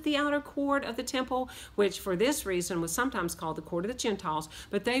visit the outer court of the temple, which for this reason was sometimes called the court of the Gentiles,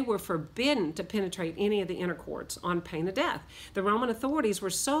 but they were forbidden to penetrate any of the inner courts on pain of death. The Roman authorities were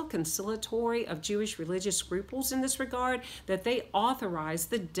so conciliatory of Jewish religious scruples in this regard that they authorized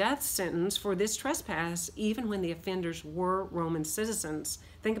the death sentence for this trespass even when the offenders were Roman citizens.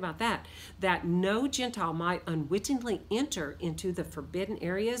 Think about that no Gentile might unwittingly enter into the forbidden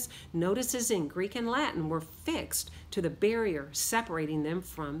areas. Notices in Greek and Latin were fixed to the barrier separating them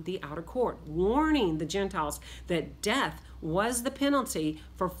from the outer court, warning the Gentiles that death was the penalty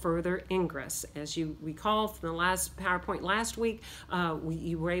for further ingress. As you recall from the last PowerPoint last week,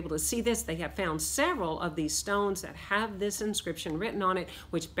 you were able to see this. They have found several of these stones that have this inscription written on it,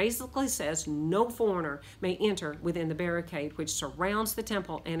 which basically says no foreigner may enter within the barricade which surrounds the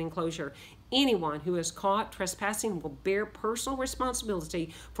temple and enclosure. Anyone who is caught trespassing will bear personal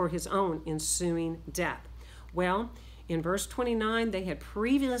responsibility for his own ensuing death. Well, in verse 29, they had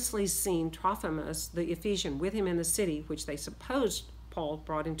previously seen Trophimus, the Ephesian, with him in the city, which they supposed Paul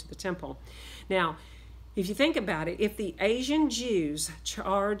brought into the temple. Now, If you think about it, if the Asian Jews'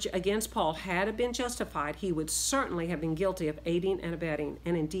 charge against Paul had been justified, he would certainly have been guilty of aiding and abetting,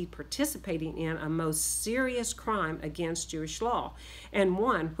 and indeed participating in a most serious crime against Jewish law, and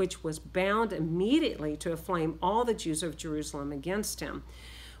one which was bound immediately to inflame all the Jews of Jerusalem against him.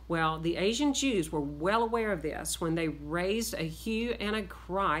 Well, the Asian Jews were well aware of this when they raised a hue and a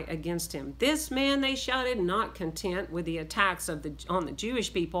cry against him. This man, they shouted, not content with the attacks on the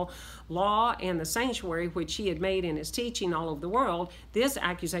Jewish people, law, and the sanctuary which he had made in his teaching all over the world. This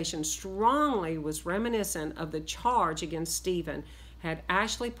accusation strongly was reminiscent of the charge against Stephen, had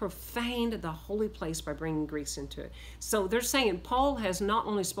actually profaned the holy place by bringing Greeks into it. So they're saying Paul has not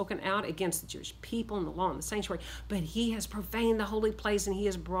only spoken out against the Jewish people and the law and the sanctuary, but he has profaned the holy place and he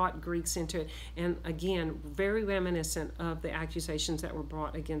has brought Greeks into it. And again, very reminiscent of the accusations that were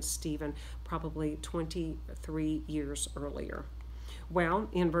brought against Stephen probably 23 years earlier. Well,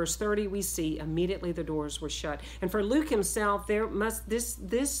 in verse 30, we see immediately the doors were shut. And for Luke himself,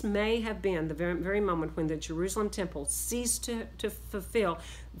 this may have been the very moment when the Jerusalem temple ceased to fulfill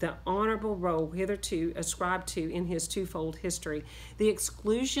the honorable role hitherto ascribed to in his twofold history. The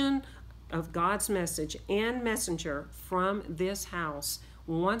exclusion of God's message and messenger from this house,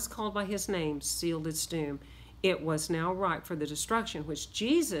 once called by his name, sealed its doom. It was now ripe for the destruction which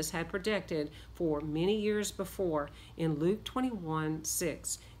Jesus had predicted for many years before in Luke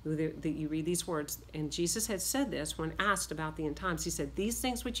 21:6. You read these words, and Jesus had said this when asked about the end times. He said, "These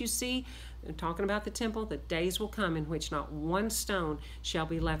things which you see," talking about the temple, "the days will come in which not one stone shall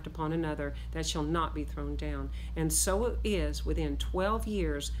be left upon another that shall not be thrown down. And so it is, within 12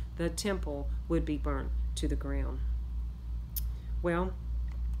 years, the temple would be burned to the ground." Well,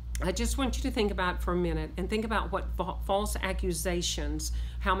 I just want you to think about for a minute and think about what false accusations,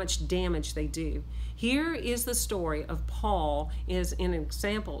 how much damage they do. Here is the story of Paul is an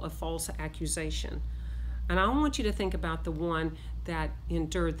example of false accusation. And I want you to think about the one that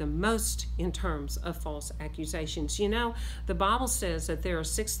endured the most in terms of false accusations. You know, the Bible says that there are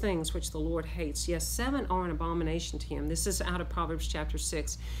 6 things which the Lord hates. Yes, 7 are an abomination to him. This is out of Proverbs chapter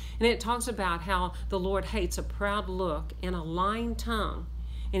 6. And it talks about how the Lord hates a proud look and a lying tongue.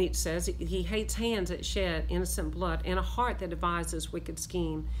 And it says he hates hands that shed innocent blood and a heart that devises wicked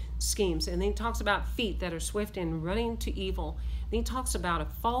schemes. And then he talks about feet that are swift in running to evil. And he talks about a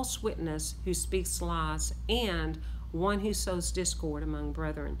false witness who speaks lies and one who sows discord among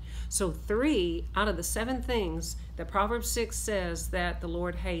brethren. So 3 out of the 7 things that Proverbs 6 says that the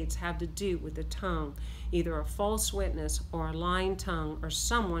Lord hates have to do with the tongue, either a false witness or a lying tongue or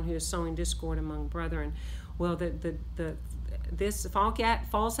someone who is sowing discord among brethren. Well, this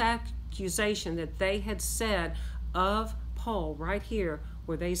false accusation that they had said of Paul right here,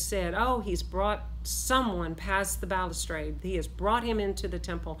 where they said, oh, he's brought someone past the balustrade, he has brought him into the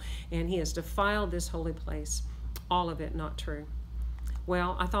temple, and he has defiled this holy place. All of it not true.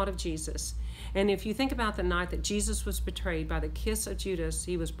 Well, I thought of Jesus. And if you think about the night that Jesus was betrayed by the kiss of Judas,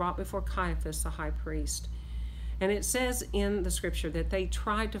 he was brought before Caiaphas, the high priest. And it says in the scripture that they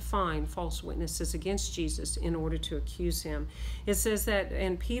tried to find false witnesses against Jesus in order to accuse him. It says that,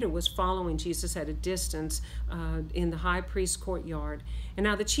 and Peter was following Jesus at a distance in the high priest's courtyard. And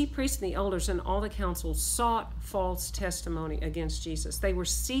now the chief priests and the elders and all the council sought false testimony against Jesus. They were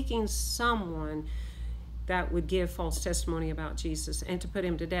seeking someone that would give false testimony about Jesus and to put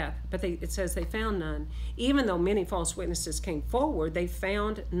him to death. But it says they found none. Even though many false witnesses came forward, they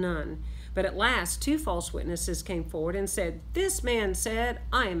found none. But at last 2 false witnesses came forward and said, "This man said,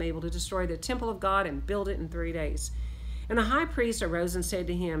 I am able to destroy the temple of God and build it in 3 days." And the high priest arose and said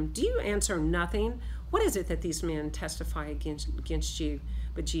to him, "Do you answer nothing? What is it that these men testify against you?"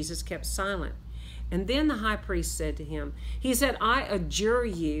 But Jesus kept silent. And then the high priest said to him, he said, "I adjure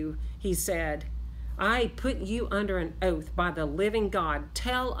you," he said, "I put you under an oath by the living God.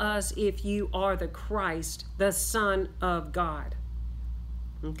 Tell us if you are the Christ, the Son of God."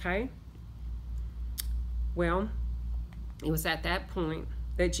 Okay? Well, it was at that point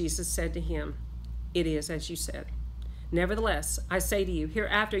that Jesus said to him, "It is as you said. Nevertheless, I say to you,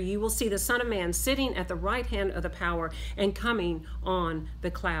 hereafter you will see the Son of Man sitting at the right hand of the power and coming on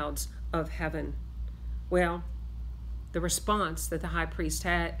the clouds of heaven." Well, the response that the high priest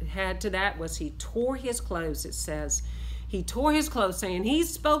had to that was he tore his clothes, it says. He tore his clothes, saying,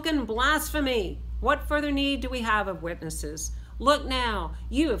 "He's spoken blasphemy. What further need do we have of witnesses? Look now,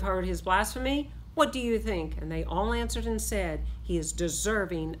 you have heard his blasphemy. What do you think?" And they all answered and said, "He is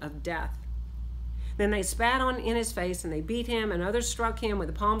deserving of death." Then they spat in his face, and they beat him, and others struck him with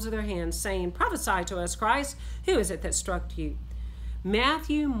the palms of their hands, saying, "Prophesy to us, Christ. Who is it that struck you?"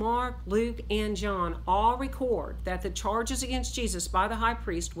 Matthew, Mark, Luke, and John all record that the charges against Jesus by the high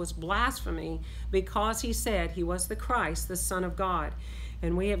priest was blasphemy because he said he was the Christ, the Son of God.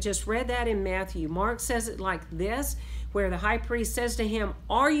 And we have just read that in Matthew. Mark says it like this, where the high priest says to him,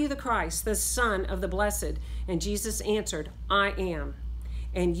 "Are you the Christ, the Son of the Blessed?" And Jesus answered, "I am.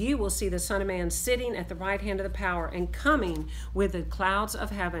 And you will see the Son of Man sitting at the right hand of the power and coming with the clouds of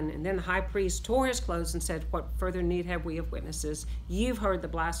heaven." And then the high priest tore his clothes and said, "What further need have we of witnesses? You've heard the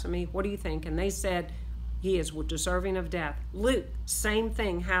blasphemy. What do you think?" And they said, "He is deserving of death." Luke, same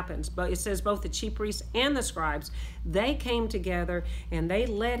thing happens. But it says both the chief priests and the scribes, they came together and they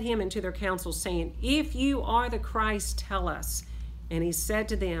led him into their council, saying, "If you are the Christ, tell us." And he said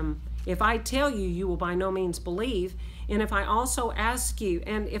to them, "If I tell you, you will by no means believe. And if I also ask you,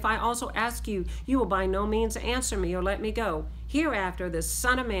 you will by no means answer me or let me go. Hereafter the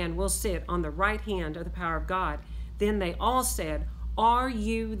Son of Man will sit on the right hand of the power of God." Then they all said, "Are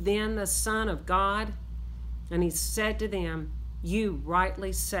you then the Son of God?" And he said to them, "You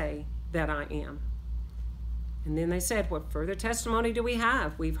rightly say that I am." And then they said, "What further testimony do we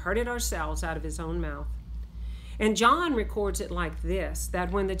have? We've heard it ourselves out of his own mouth." And John records it like this,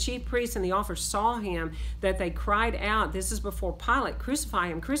 that when the chief priests and the officers saw him, that they cried out, this is before Pilate, "Crucify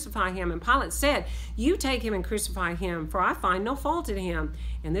him, crucify him." And Pilate said, "You take him and crucify him, for I find no fault in him."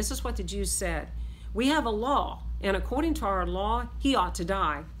 And this is what the Jews said, "We have a law, and according to our law, he ought to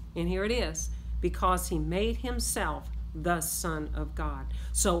die." And here it is, because he made himself the Son of God.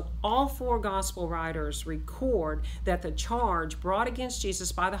 So all four gospel writers record that the charge brought against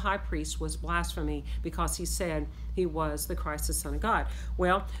Jesus by the high priest was blasphemy because he said he was the Christ, the Son of God.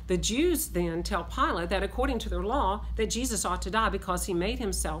 Well, the Jews then tell Pilate that according to their law that Jesus ought to die because he made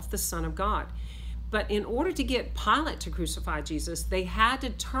himself the Son of God. But in order to get Pilate to crucify Jesus, they had to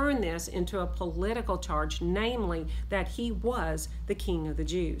turn this into a political charge, namely that he was the King of the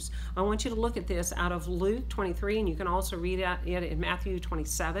Jews. I want you to look at this out of Luke 23, and you can also read it in Matthew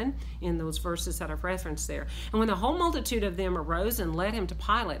 27 in those verses that I've referenced there. And when the whole multitude of them arose and led him to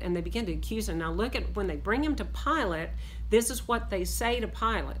Pilate, and they began to accuse him. Now look at when they bring him to Pilate, this is what they say to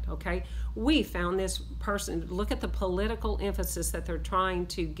Pilate, okay? "We found this person," look at the political emphasis that they're trying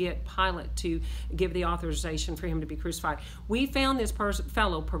to get Pilate to give the authorization for him to be crucified. "We found this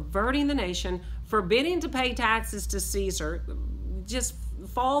fellow perverting the nation, forbidding to pay taxes to Caesar," just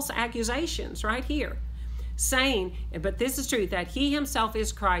false accusations right here, saying, "But this is true, that he himself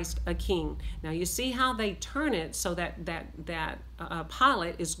is Christ, a king." Now you see how they turn it so that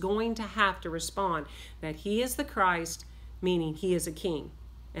Pilate is going to have to respond that he is the Christ, meaning he is a king.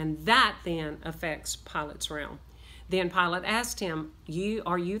 And that then affects Pilate's realm. Then Pilate asked him,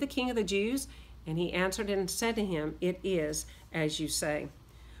 "Are you the King of the Jews?" And he answered and said to him, "It is as you say."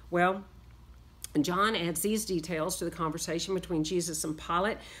 Well, John adds these details to the conversation between Jesus and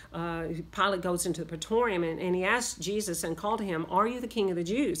Pilate. Pilate goes into the praetorium and he asked Jesus and called to him, "Are you the King of the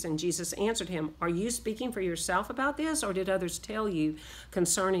Jews?" And Jesus answered him, "Are you speaking for yourself about this, or did others tell you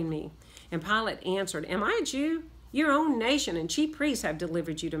concerning me?" And Pilate answered, "Am I a Jew? Your own nation and chief priests have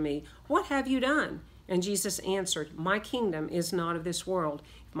delivered you to me. What have you done?" And Jesus answered, "My kingdom is not of this world.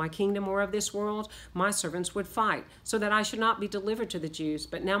 If my kingdom were of this world, my servants would fight, so that I should not be delivered to the Jews.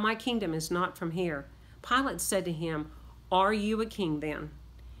 But now my kingdom is not from here." Pilate said to him, "Are you a king then?"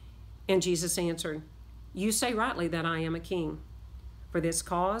 And Jesus answered, "You say rightly that I am a king. For this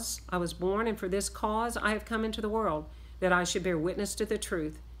cause I was born, and for this cause I have come into the world, that I should bear witness to the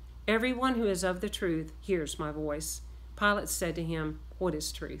truth. Everyone who is of the truth hears my voice." Pilate said to him, "What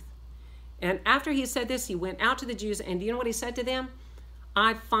is truth?" And after he said this, he went out to the Jews, and do you know what he said to them?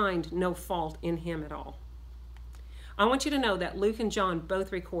 "I find no fault in him at all." I want you to know that Luke and John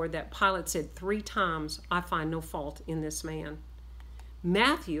both record that Pilate said 3 times, "I find no fault in this man."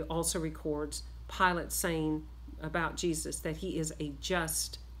 Matthew also records Pilate saying about Jesus that he is a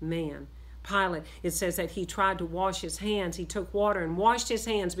just man. Pilate, it says that he tried to wash his hands. He took water and washed his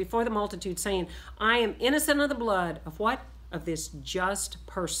hands before the multitude, saying, "I am innocent of the blood of" what? "Of this just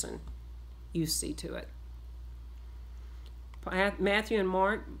person. You see to it." Matthew and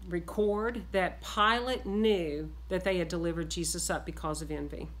Mark record that Pilate knew that they had delivered Jesus up because of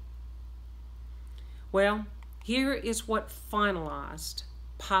envy. Well, here is what finalized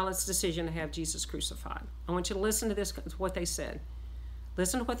Pilate's decision to have Jesus crucified. I want you to listen to this, what they said.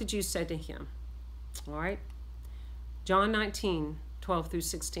 Listen to what the Jews said to him. All right? John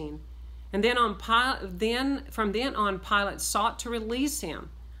 19:12-16. And from then on, Pilate sought to release him.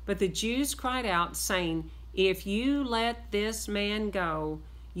 But the Jews cried out, saying, "If you let this man go,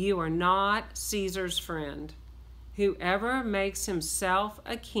 you are not Caesar's friend. Whoever makes himself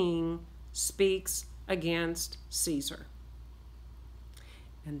a king speaks against Caesar."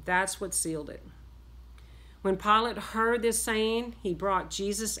 And that's what sealed it. When Pilate heard this saying, he brought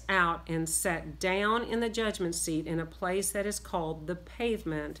Jesus out and sat down in the judgment seat in a place that is called the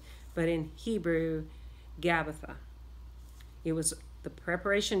Pavement, but in Hebrew, Gabbatha. It was the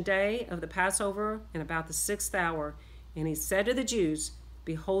preparation day of the Passover and about the 6th hour. And he said to the Jews,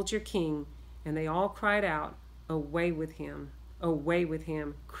 "Behold your king." And they all cried out, "Away with him, away with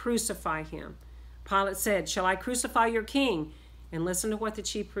him, crucify him." Pilate said, "Shall I crucify your king?" And listen to what the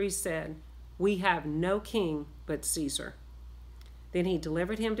chief priest said. "We have no king but Caesar." Then he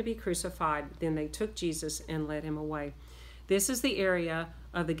delivered him to be crucified. Then they took Jesus and led him away. This is the area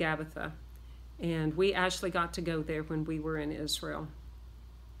of the Gabbatha. And we actually got to go there when we were in Israel.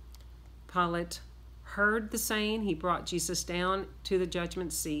 Pilate heard the saying. He brought Jesus down to the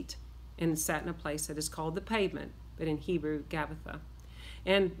judgment seat and sat in a place that is called the Pavement, but in Hebrew, Gabbatha.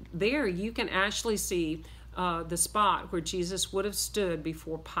 And there you can actually see the spot where Jesus would have stood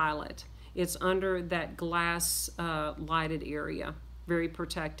before Pilate. It's under that glass lighted area, very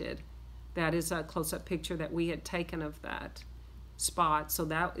protected. That is a close-up picture that we had taken of that spot. So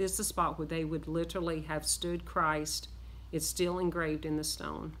that is the spot where they would literally have stood Christ. It's still engraved in the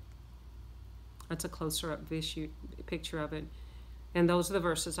stone. That's a closer-up picture of it. And those are the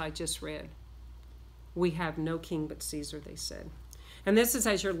verses I just read. "We have no king but Caesar," they said. And this is,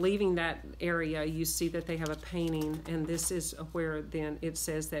 as you're leaving that area, you see that they have a painting, and this is where then it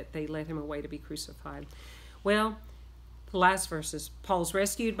says that they led him away to be crucified. Well, the last verses. Paul's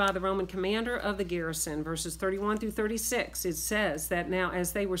rescued by the Roman commander of the garrison. Verses 31 through 36. It says that now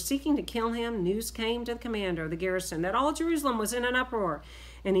as they were seeking to kill him, news came to the commander of the garrison that all Jerusalem was in an uproar.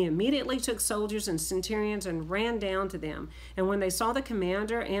 And he immediately took soldiers and centurions and ran down to them. And when they saw the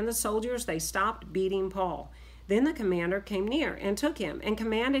commander and the soldiers, they stopped beating Paul. Then the commander came near and took him and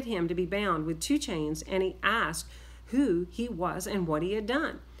commanded him to be bound with 2 chains. And he asked who he was and what he had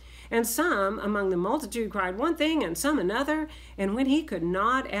done. And some among the multitude cried one thing and some another. And when he could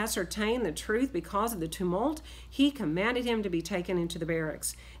not ascertain the truth because of the tumult, he commanded him to be taken into the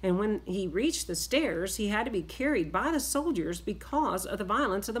barracks. And when he reached the stairs, he had to be carried by the soldiers because of the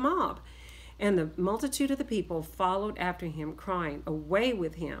violence of the mob. And the multitude of the people followed after him, crying, "Away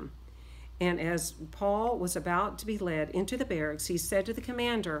with him." And as Paul was about to be led into the barracks, he said to the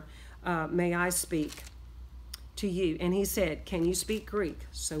commander, "May I speak to you?" And he said, "Can you speak Greek?"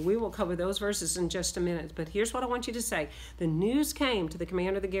 So we will cover those verses in just a minute. But here's what I want you to say. The news came to the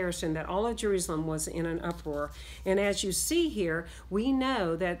commander of the garrison that all of Jerusalem was in an uproar. And as you see here, we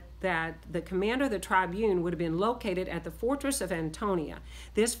know that the commander of the tribune would have been located at the fortress of Antonia.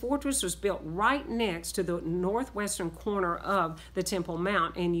 This fortress was built right next to the northwestern corner of the Temple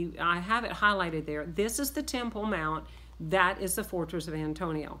Mount. And I have it highlighted there. This is the Temple Mount. That is the fortress of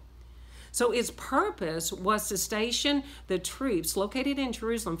Antonia. So its purpose was to station the troops located in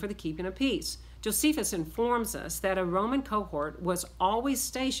Jerusalem for the keeping of peace. Josephus informs us that a Roman cohort was always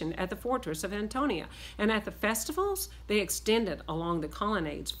stationed at the fortress of Antonia, and at the festivals, they extended along the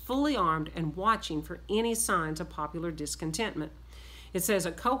colonnades, fully armed and watching for any signs of popular discontentment. It says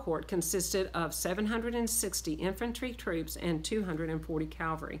a cohort consisted of 760 infantry troops and 240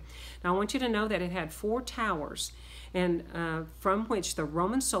 cavalry. Now I want you to know that it had 4 towers, and from which the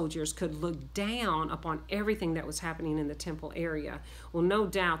Roman soldiers could look down upon everything that was happening in the temple area. Well, no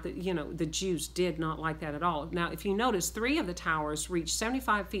doubt that, the Jews did not like that at all. Now, if you notice, 3 of the towers reached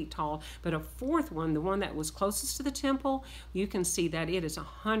 75 feet tall, but a 4th one, the one that was closest to the temple, you can see that it is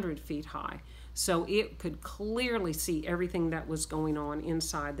 100 feet high. So it could clearly see everything that was going on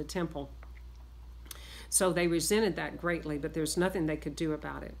inside the temple. So they resented that greatly, but there's nothing they could do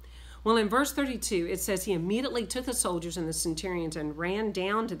about it. Well, in verse 32, it says he immediately took the soldiers and the centurions and ran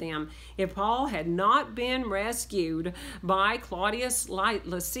down to them. If Paul had not been rescued by Claudius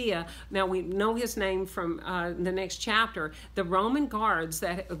Lycia, now we know his name from the next chapter, the Roman guards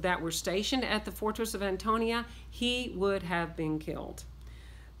that were stationed at the fortress of Antonia, he would have been killed.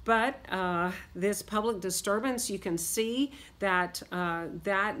 But this public disturbance, you can see that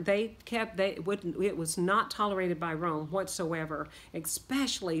it was not tolerated by Rome whatsoever,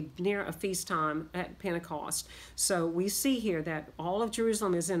 especially near a feast time at Pentecost. So we see here that all of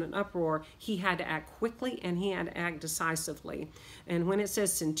Jerusalem is in an uproar. He had to act quickly and he had to act decisively. And when it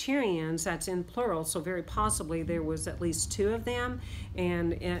says centurions, that's in plural, so very possibly there was at least 2 of them.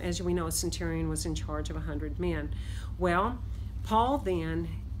 And as we know, a centurion was in charge of 100 men. Well, Paul then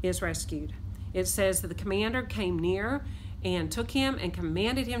is rescued. It says that the commander came near and took him and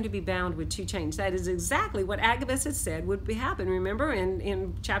commanded him to be bound with 2 chains. That is exactly what Agabus had said would happen. Remember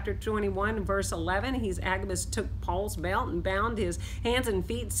in chapter 21, verse 11, Agabus took Paul's belt and bound his hands and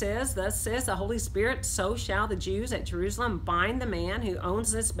feet, thus says the Holy Spirit, so shall the Jews at Jerusalem bind the man who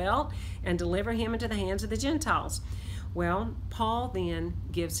owns this belt and deliver him into the hands of the Gentiles. Well, Paul then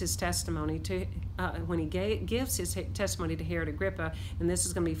gives his testimony to, when he gives his testimony to Herod Agrippa, and this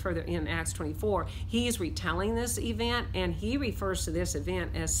is going to be further in Acts 24, he is retelling this event, and he refers to this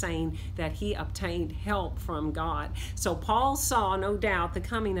event as saying that he obtained help from God. So Paul saw, no doubt, the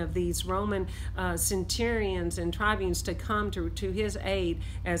coming of these Roman centurions and tribunes to come to his aid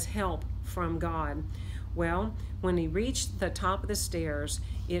as help from God. Well, when he reached the top of the stairs,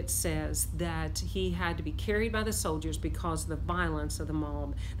 it says that he had to be carried by the soldiers because of the violence of the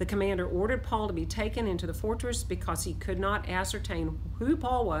mob. The commander ordered Paul to be taken into the fortress because he could not ascertain who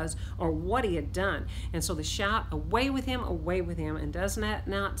Paul was or what he had done. And so the shout, away with him, and does that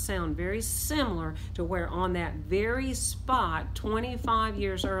not sound very similar to where on that very spot 25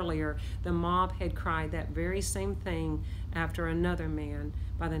 years earlier, the mob had cried that very same thing after another man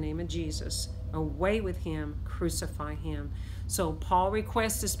by the name of Jesus. Away with him, crucify him. So Paul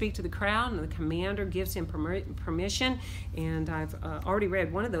requests to speak to the crowd, and the commander gives him permission. And I've already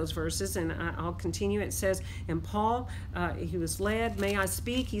read one of those verses, and I'll continue. It says, and Paul, he was led, may I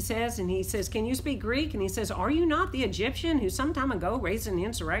speak, he says, and he says, can you speak Greek? And he says, are you not the Egyptian who some time ago raised an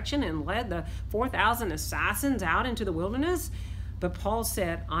insurrection and led the 4,000 assassins out into the wilderness? But Paul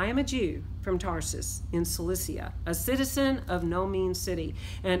said, I am a Jew from Tarsus in Cilicia, a citizen of no mean city,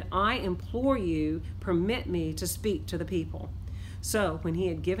 and I implore you, permit me to speak to the people. So when he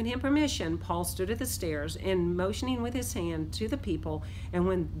had given him permission, Paul stood at the stairs and motioning with his hand to the people, and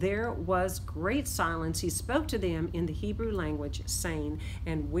when there was great silence, he spoke to them in the Hebrew language, saying,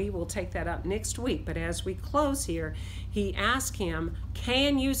 and we will take that up next week, but as we close here, he asked him,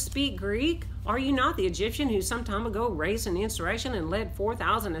 can you speak Greek? Are you not the Egyptian who some time ago raised an insurrection and led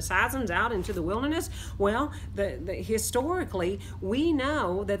 4,000 assassins out into the wilderness? Well, historically, we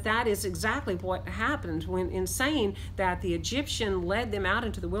know that is exactly what happened when, in saying that the Egyptian led them out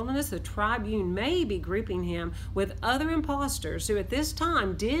into the wilderness. The tribune may be grouping him with other impostors who at this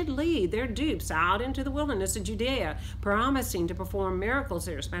time did lead their dupes out into the wilderness of Judea, promising to perform miracles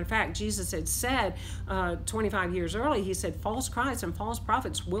there. As a matter of fact, Jesus had said 25 years early, he said, false Christs and false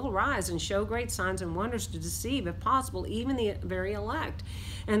prophets will rise and show great signs and wonders to deceive, if possible, even the very elect.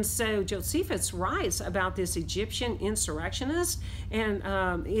 And so Josephus writes about this Egyptian insurrectionist, and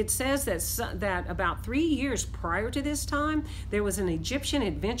it says that about 3 years prior to this time, there was an Egyptian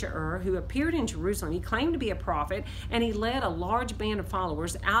adventurer who appeared in Jerusalem. He claimed to be a prophet, and he led a large band of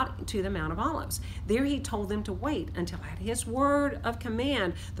followers out to the Mount of Olives. There he told them to wait until at his word of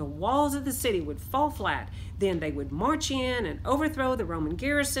command, the walls of the city would fall flat. Then they would march in and overthrow the Roman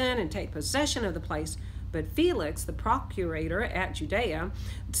garrison and take possession of the place. But Felix, the procurator at Judea,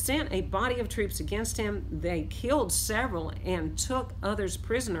 sent a body of troops against him. They killed several and took others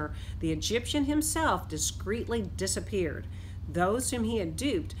prisoner. The Egyptian himself discreetly disappeared. Those whom he had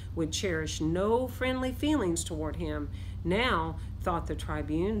duped would cherish no friendly feelings toward him. Now, thought the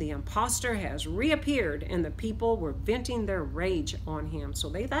tribune, the impostor has reappeared, and the people were venting their rage on him. So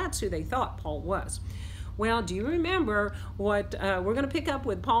that's who they thought Paul was. Well, do you remember what we're going to pick up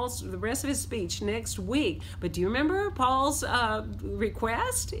with the rest of his speech next week? But do you remember Paul's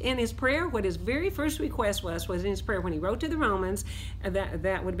request in his prayer? What his very first request was in his prayer when he wrote to the Romans.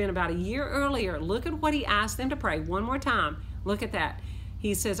 That would have been about a year earlier. Look at what he asked them to pray one more time. Look at that.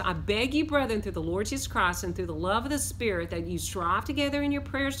 He says, I beg you, brethren, through the Lord Jesus Christ and through the love of the Spirit, that you strive together in your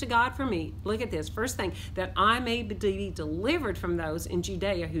prayers to God for me. Look at this. First thing, that I may be delivered from those in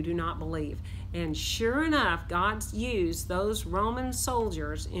Judea who do not believe. And sure enough, God used those Roman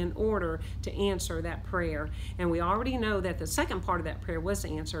soldiers in order to answer that prayer. And we already know that the second part of that prayer was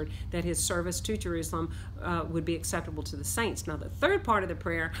answered, that his service to Jerusalem would be acceptable to the saints. Now, the third part of the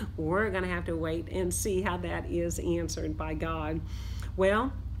prayer, we're going to have to wait and see how that is answered by God.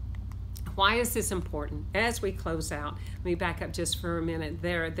 Well, why is this important? As we close out, let me back up just for a minute.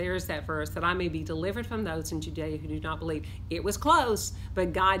 There's that verse, that I may be delivered from those in Judea who do not believe. It was close,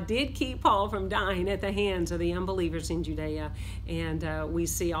 but God did keep Paul from dying at the hands of the unbelievers in Judea. And we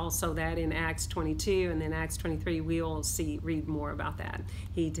see also that in Acts 22, and then Acts 23, we'll read more about that.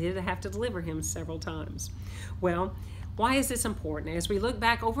 He did have to deliver him several times. Well, Why is this important? As we look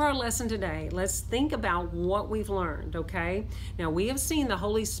back over our lesson today, let's think about what we've learned, okay? Now, we have seen the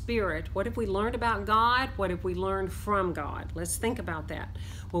Holy Spirit. What have we learned about God? What have we learned from God? Let's think about that.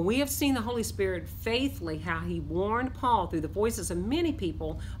 Well, we have seen the Holy Spirit faithfully, how he warned Paul through the voices of many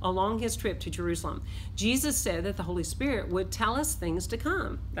people along his trip to Jerusalem. Jesus said that the Holy Spirit would tell us things to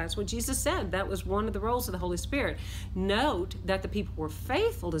come. That's what Jesus said. That was one of the roles of the Holy Spirit. Note that the people were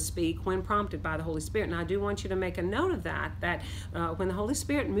faithful to speak when prompted by the Holy Spirit. And I do want you to make a note of that when the Holy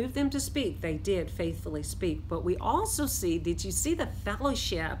Spirit moved them to speak, they did faithfully speak. But we also see, did you see the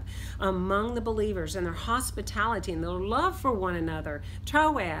fellowship among the believers and their hospitality and their love for one another?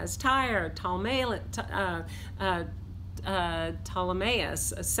 Troas, Tyre, Ptolemais,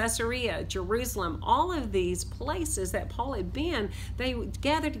 Caesarea, Jerusalem, all of these places that Paul had been, they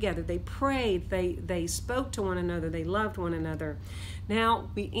gathered together, they prayed, they spoke to one another, they loved one another. Now,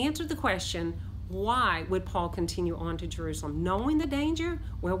 we answered the question, why would Paul continue on to Jerusalem? Knowing the danger?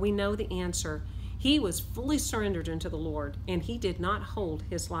 Well, we know the answer. He was fully surrendered unto the Lord, and he did not hold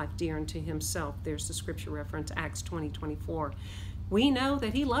his life dear unto himself. There's the scripture reference, Acts 20:24. We know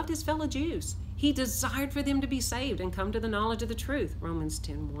that he loved his fellow Jews. He desired for them to be saved and come to the knowledge of the truth, Romans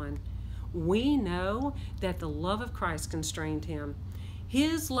 10:1. We know that the love of Christ constrained him.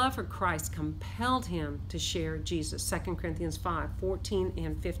 His love for Christ compelled him to share Jesus, 2 Corinthians 5:14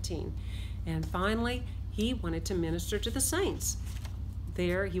 and 15. And finally, he wanted to minister to the saints.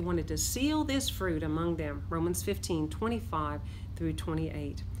 There, he wanted to seal this fruit among them, Romans 15:25 through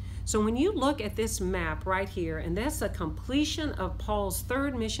 28. So when you look at this map right here, and that's the completion of Paul's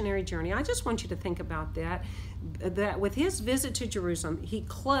third missionary journey, I just want you to think about that with his visit to Jerusalem, he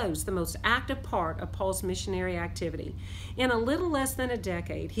closed the most active part of Paul's missionary activity. In a little less than a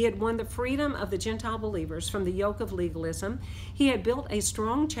decade, he had won the freedom of the Gentile believers from the yoke of legalism. He had built a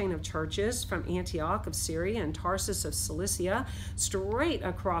strong chain of churches from Antioch of Syria and Tarsus of Cilicia, straight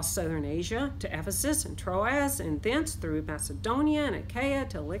across southern Asia to Ephesus and Troas, and thence through Macedonia and Achaia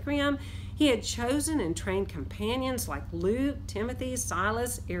to Iconium. He had chosen and trained companions like Luke, Timothy,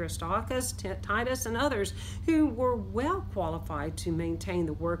 Silas, Aristarchus, Titus, and others who were well qualified to maintain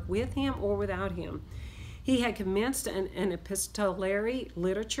the work with him or without him. He had commenced an epistolary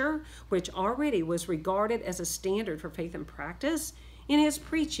literature which already was regarded as a standard for faith and practice. In his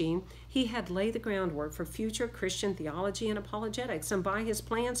preaching, he had laid the groundwork for future Christian theology and apologetics, and by his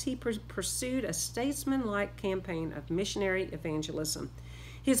plans he pursued a statesman-like campaign of missionary evangelism.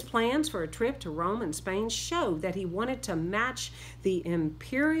 His plans for a trip to Rome and Spain showed that he wanted to match the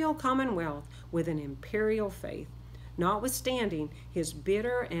imperial commonwealth with an imperial faith. Notwithstanding his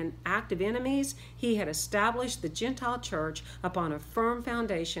bitter and active enemies, he had established the Gentile church upon a firm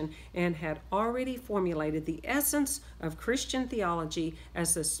foundation and had already formulated the essence of Christian theology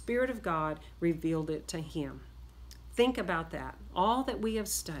as the Spirit of God revealed it to him. Think about that. All that we have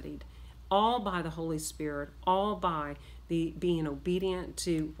studied, all by the Holy Spirit, all by being obedient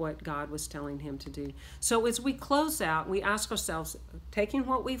to what God was telling him to do. So as we close out, we ask ourselves, taking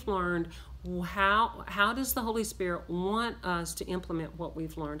what we've learned, how does the Holy Spirit want us to implement what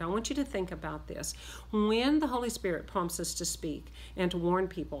we've learned? I want you to think about this. When the Holy Spirit prompts us to speak and to warn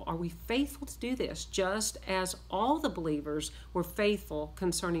people, are we faithful to do this, just as all the believers were faithful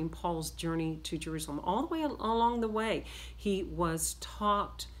concerning Paul's journey to Jerusalem? All the way along the way, he was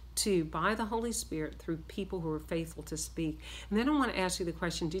taught to by the Holy Spirit through people who are faithful to speak. And then I want to ask you the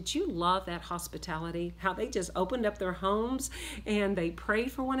question, did you love that hospitality? How they just opened up their homes and they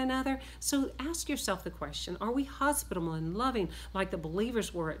prayed for one another? So ask yourself the question, are we hospitable and loving like the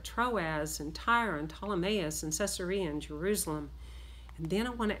believers were at Troas and Tyre and Ptolemais and Caesarea and Jerusalem? And then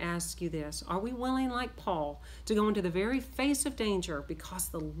I want to ask you this, are we willing, like Paul, to go into the very face of danger because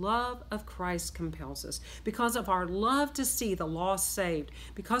the love of Christ compels us, because of our love to see the lost saved,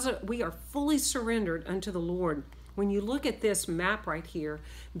 because we are fully surrendered unto the Lord? When you look at this map right here,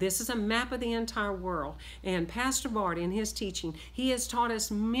 this is a map of the entire world. And Pastor Bart, in his teaching, he has taught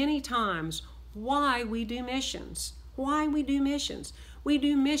us many times why we do missions. Why we do missions. We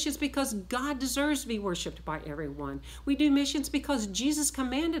do missions because God deserves to be worshiped by everyone. We do missions because Jesus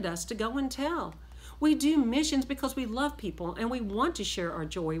commanded us to go and tell. We do missions because we love people and we want to share our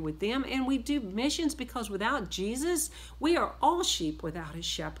joy with them. And we do missions because without Jesus, we are all sheep without a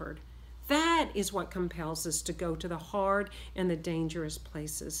shepherd. That is what compels us to go to the hard and the dangerous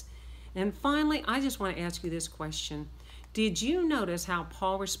places. And finally, I just want to ask you this question. Did you notice how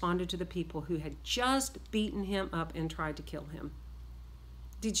Paul responded to the people who had just beaten him up and tried to kill him?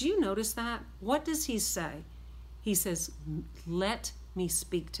 Did you notice that? What does he say? He says, let me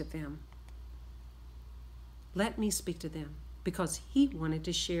speak to them. Let me speak to them, because he wanted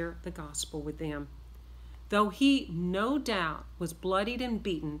to share the gospel with them. Though he no doubt was bloodied and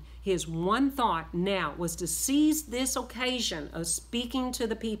beaten, his one thought now was to seize this occasion of speaking to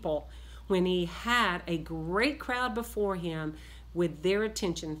the people when he had a great crowd before him with their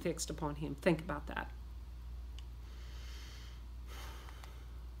attention fixed upon him. Think about that.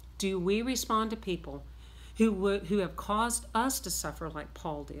 Do we respond to people who have caused us to suffer like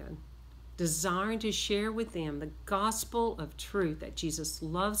Paul did, desiring to share with them the gospel of truth that Jesus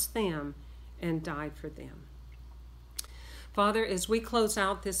loves them and died for them? Father, as we close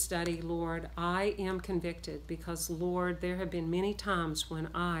out this study, Lord, I am convicted because, Lord, there have been many times when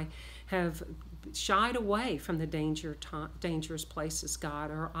I have shied away from the dangerous places, God,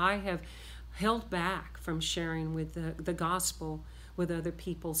 or I have held back from sharing with the gospel with other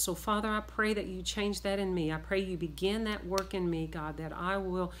people. So, Father, I pray that you change that in me. I pray you begin that work in me, God, that I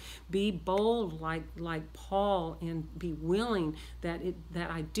will be bold like Paul and be willing that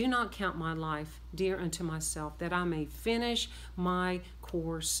I do not count my life dear unto myself, that I may finish my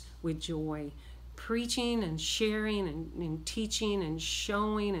course with joy, preaching and sharing and teaching and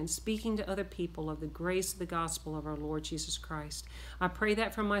showing and speaking to other people of the grace of the gospel of our Lord Jesus Christ. I pray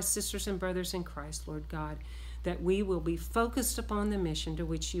that for my sisters and brothers in Christ, Lord God, that we will be focused upon the mission to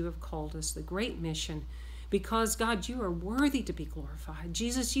which you have called us, the great mission, because, God, you are worthy to be glorified.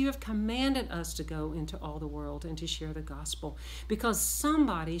 Jesus, you have commanded us to go into all the world and to share the gospel, because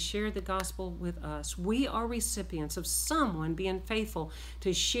somebody shared the gospel with us. We are recipients of someone being faithful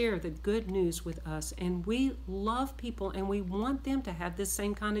to share the good news with us, and we love people, and we want them to have this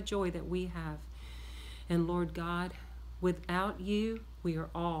same kind of joy that we have. And, Lord God, without you, we are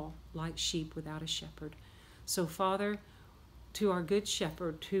all like sheep without a shepherd. So, Father, to our good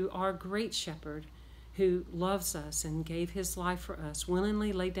shepherd, to our great shepherd who loves us and gave his life for us,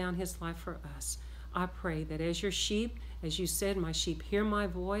 willingly laid down his life for us, I pray that as your sheep, as you said, my sheep hear my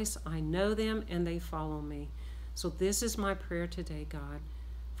voice, I know them, and they follow me. So this is my prayer today, God,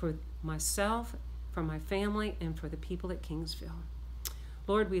 for myself, for my family, and for the people at Kingsville.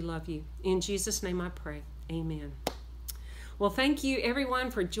 Lord, we love you. In Jesus' name I pray. Amen. Well, thank you,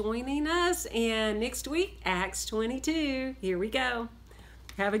 everyone, for joining us. And next week, Acts 22. Here we go.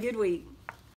 Have a good week.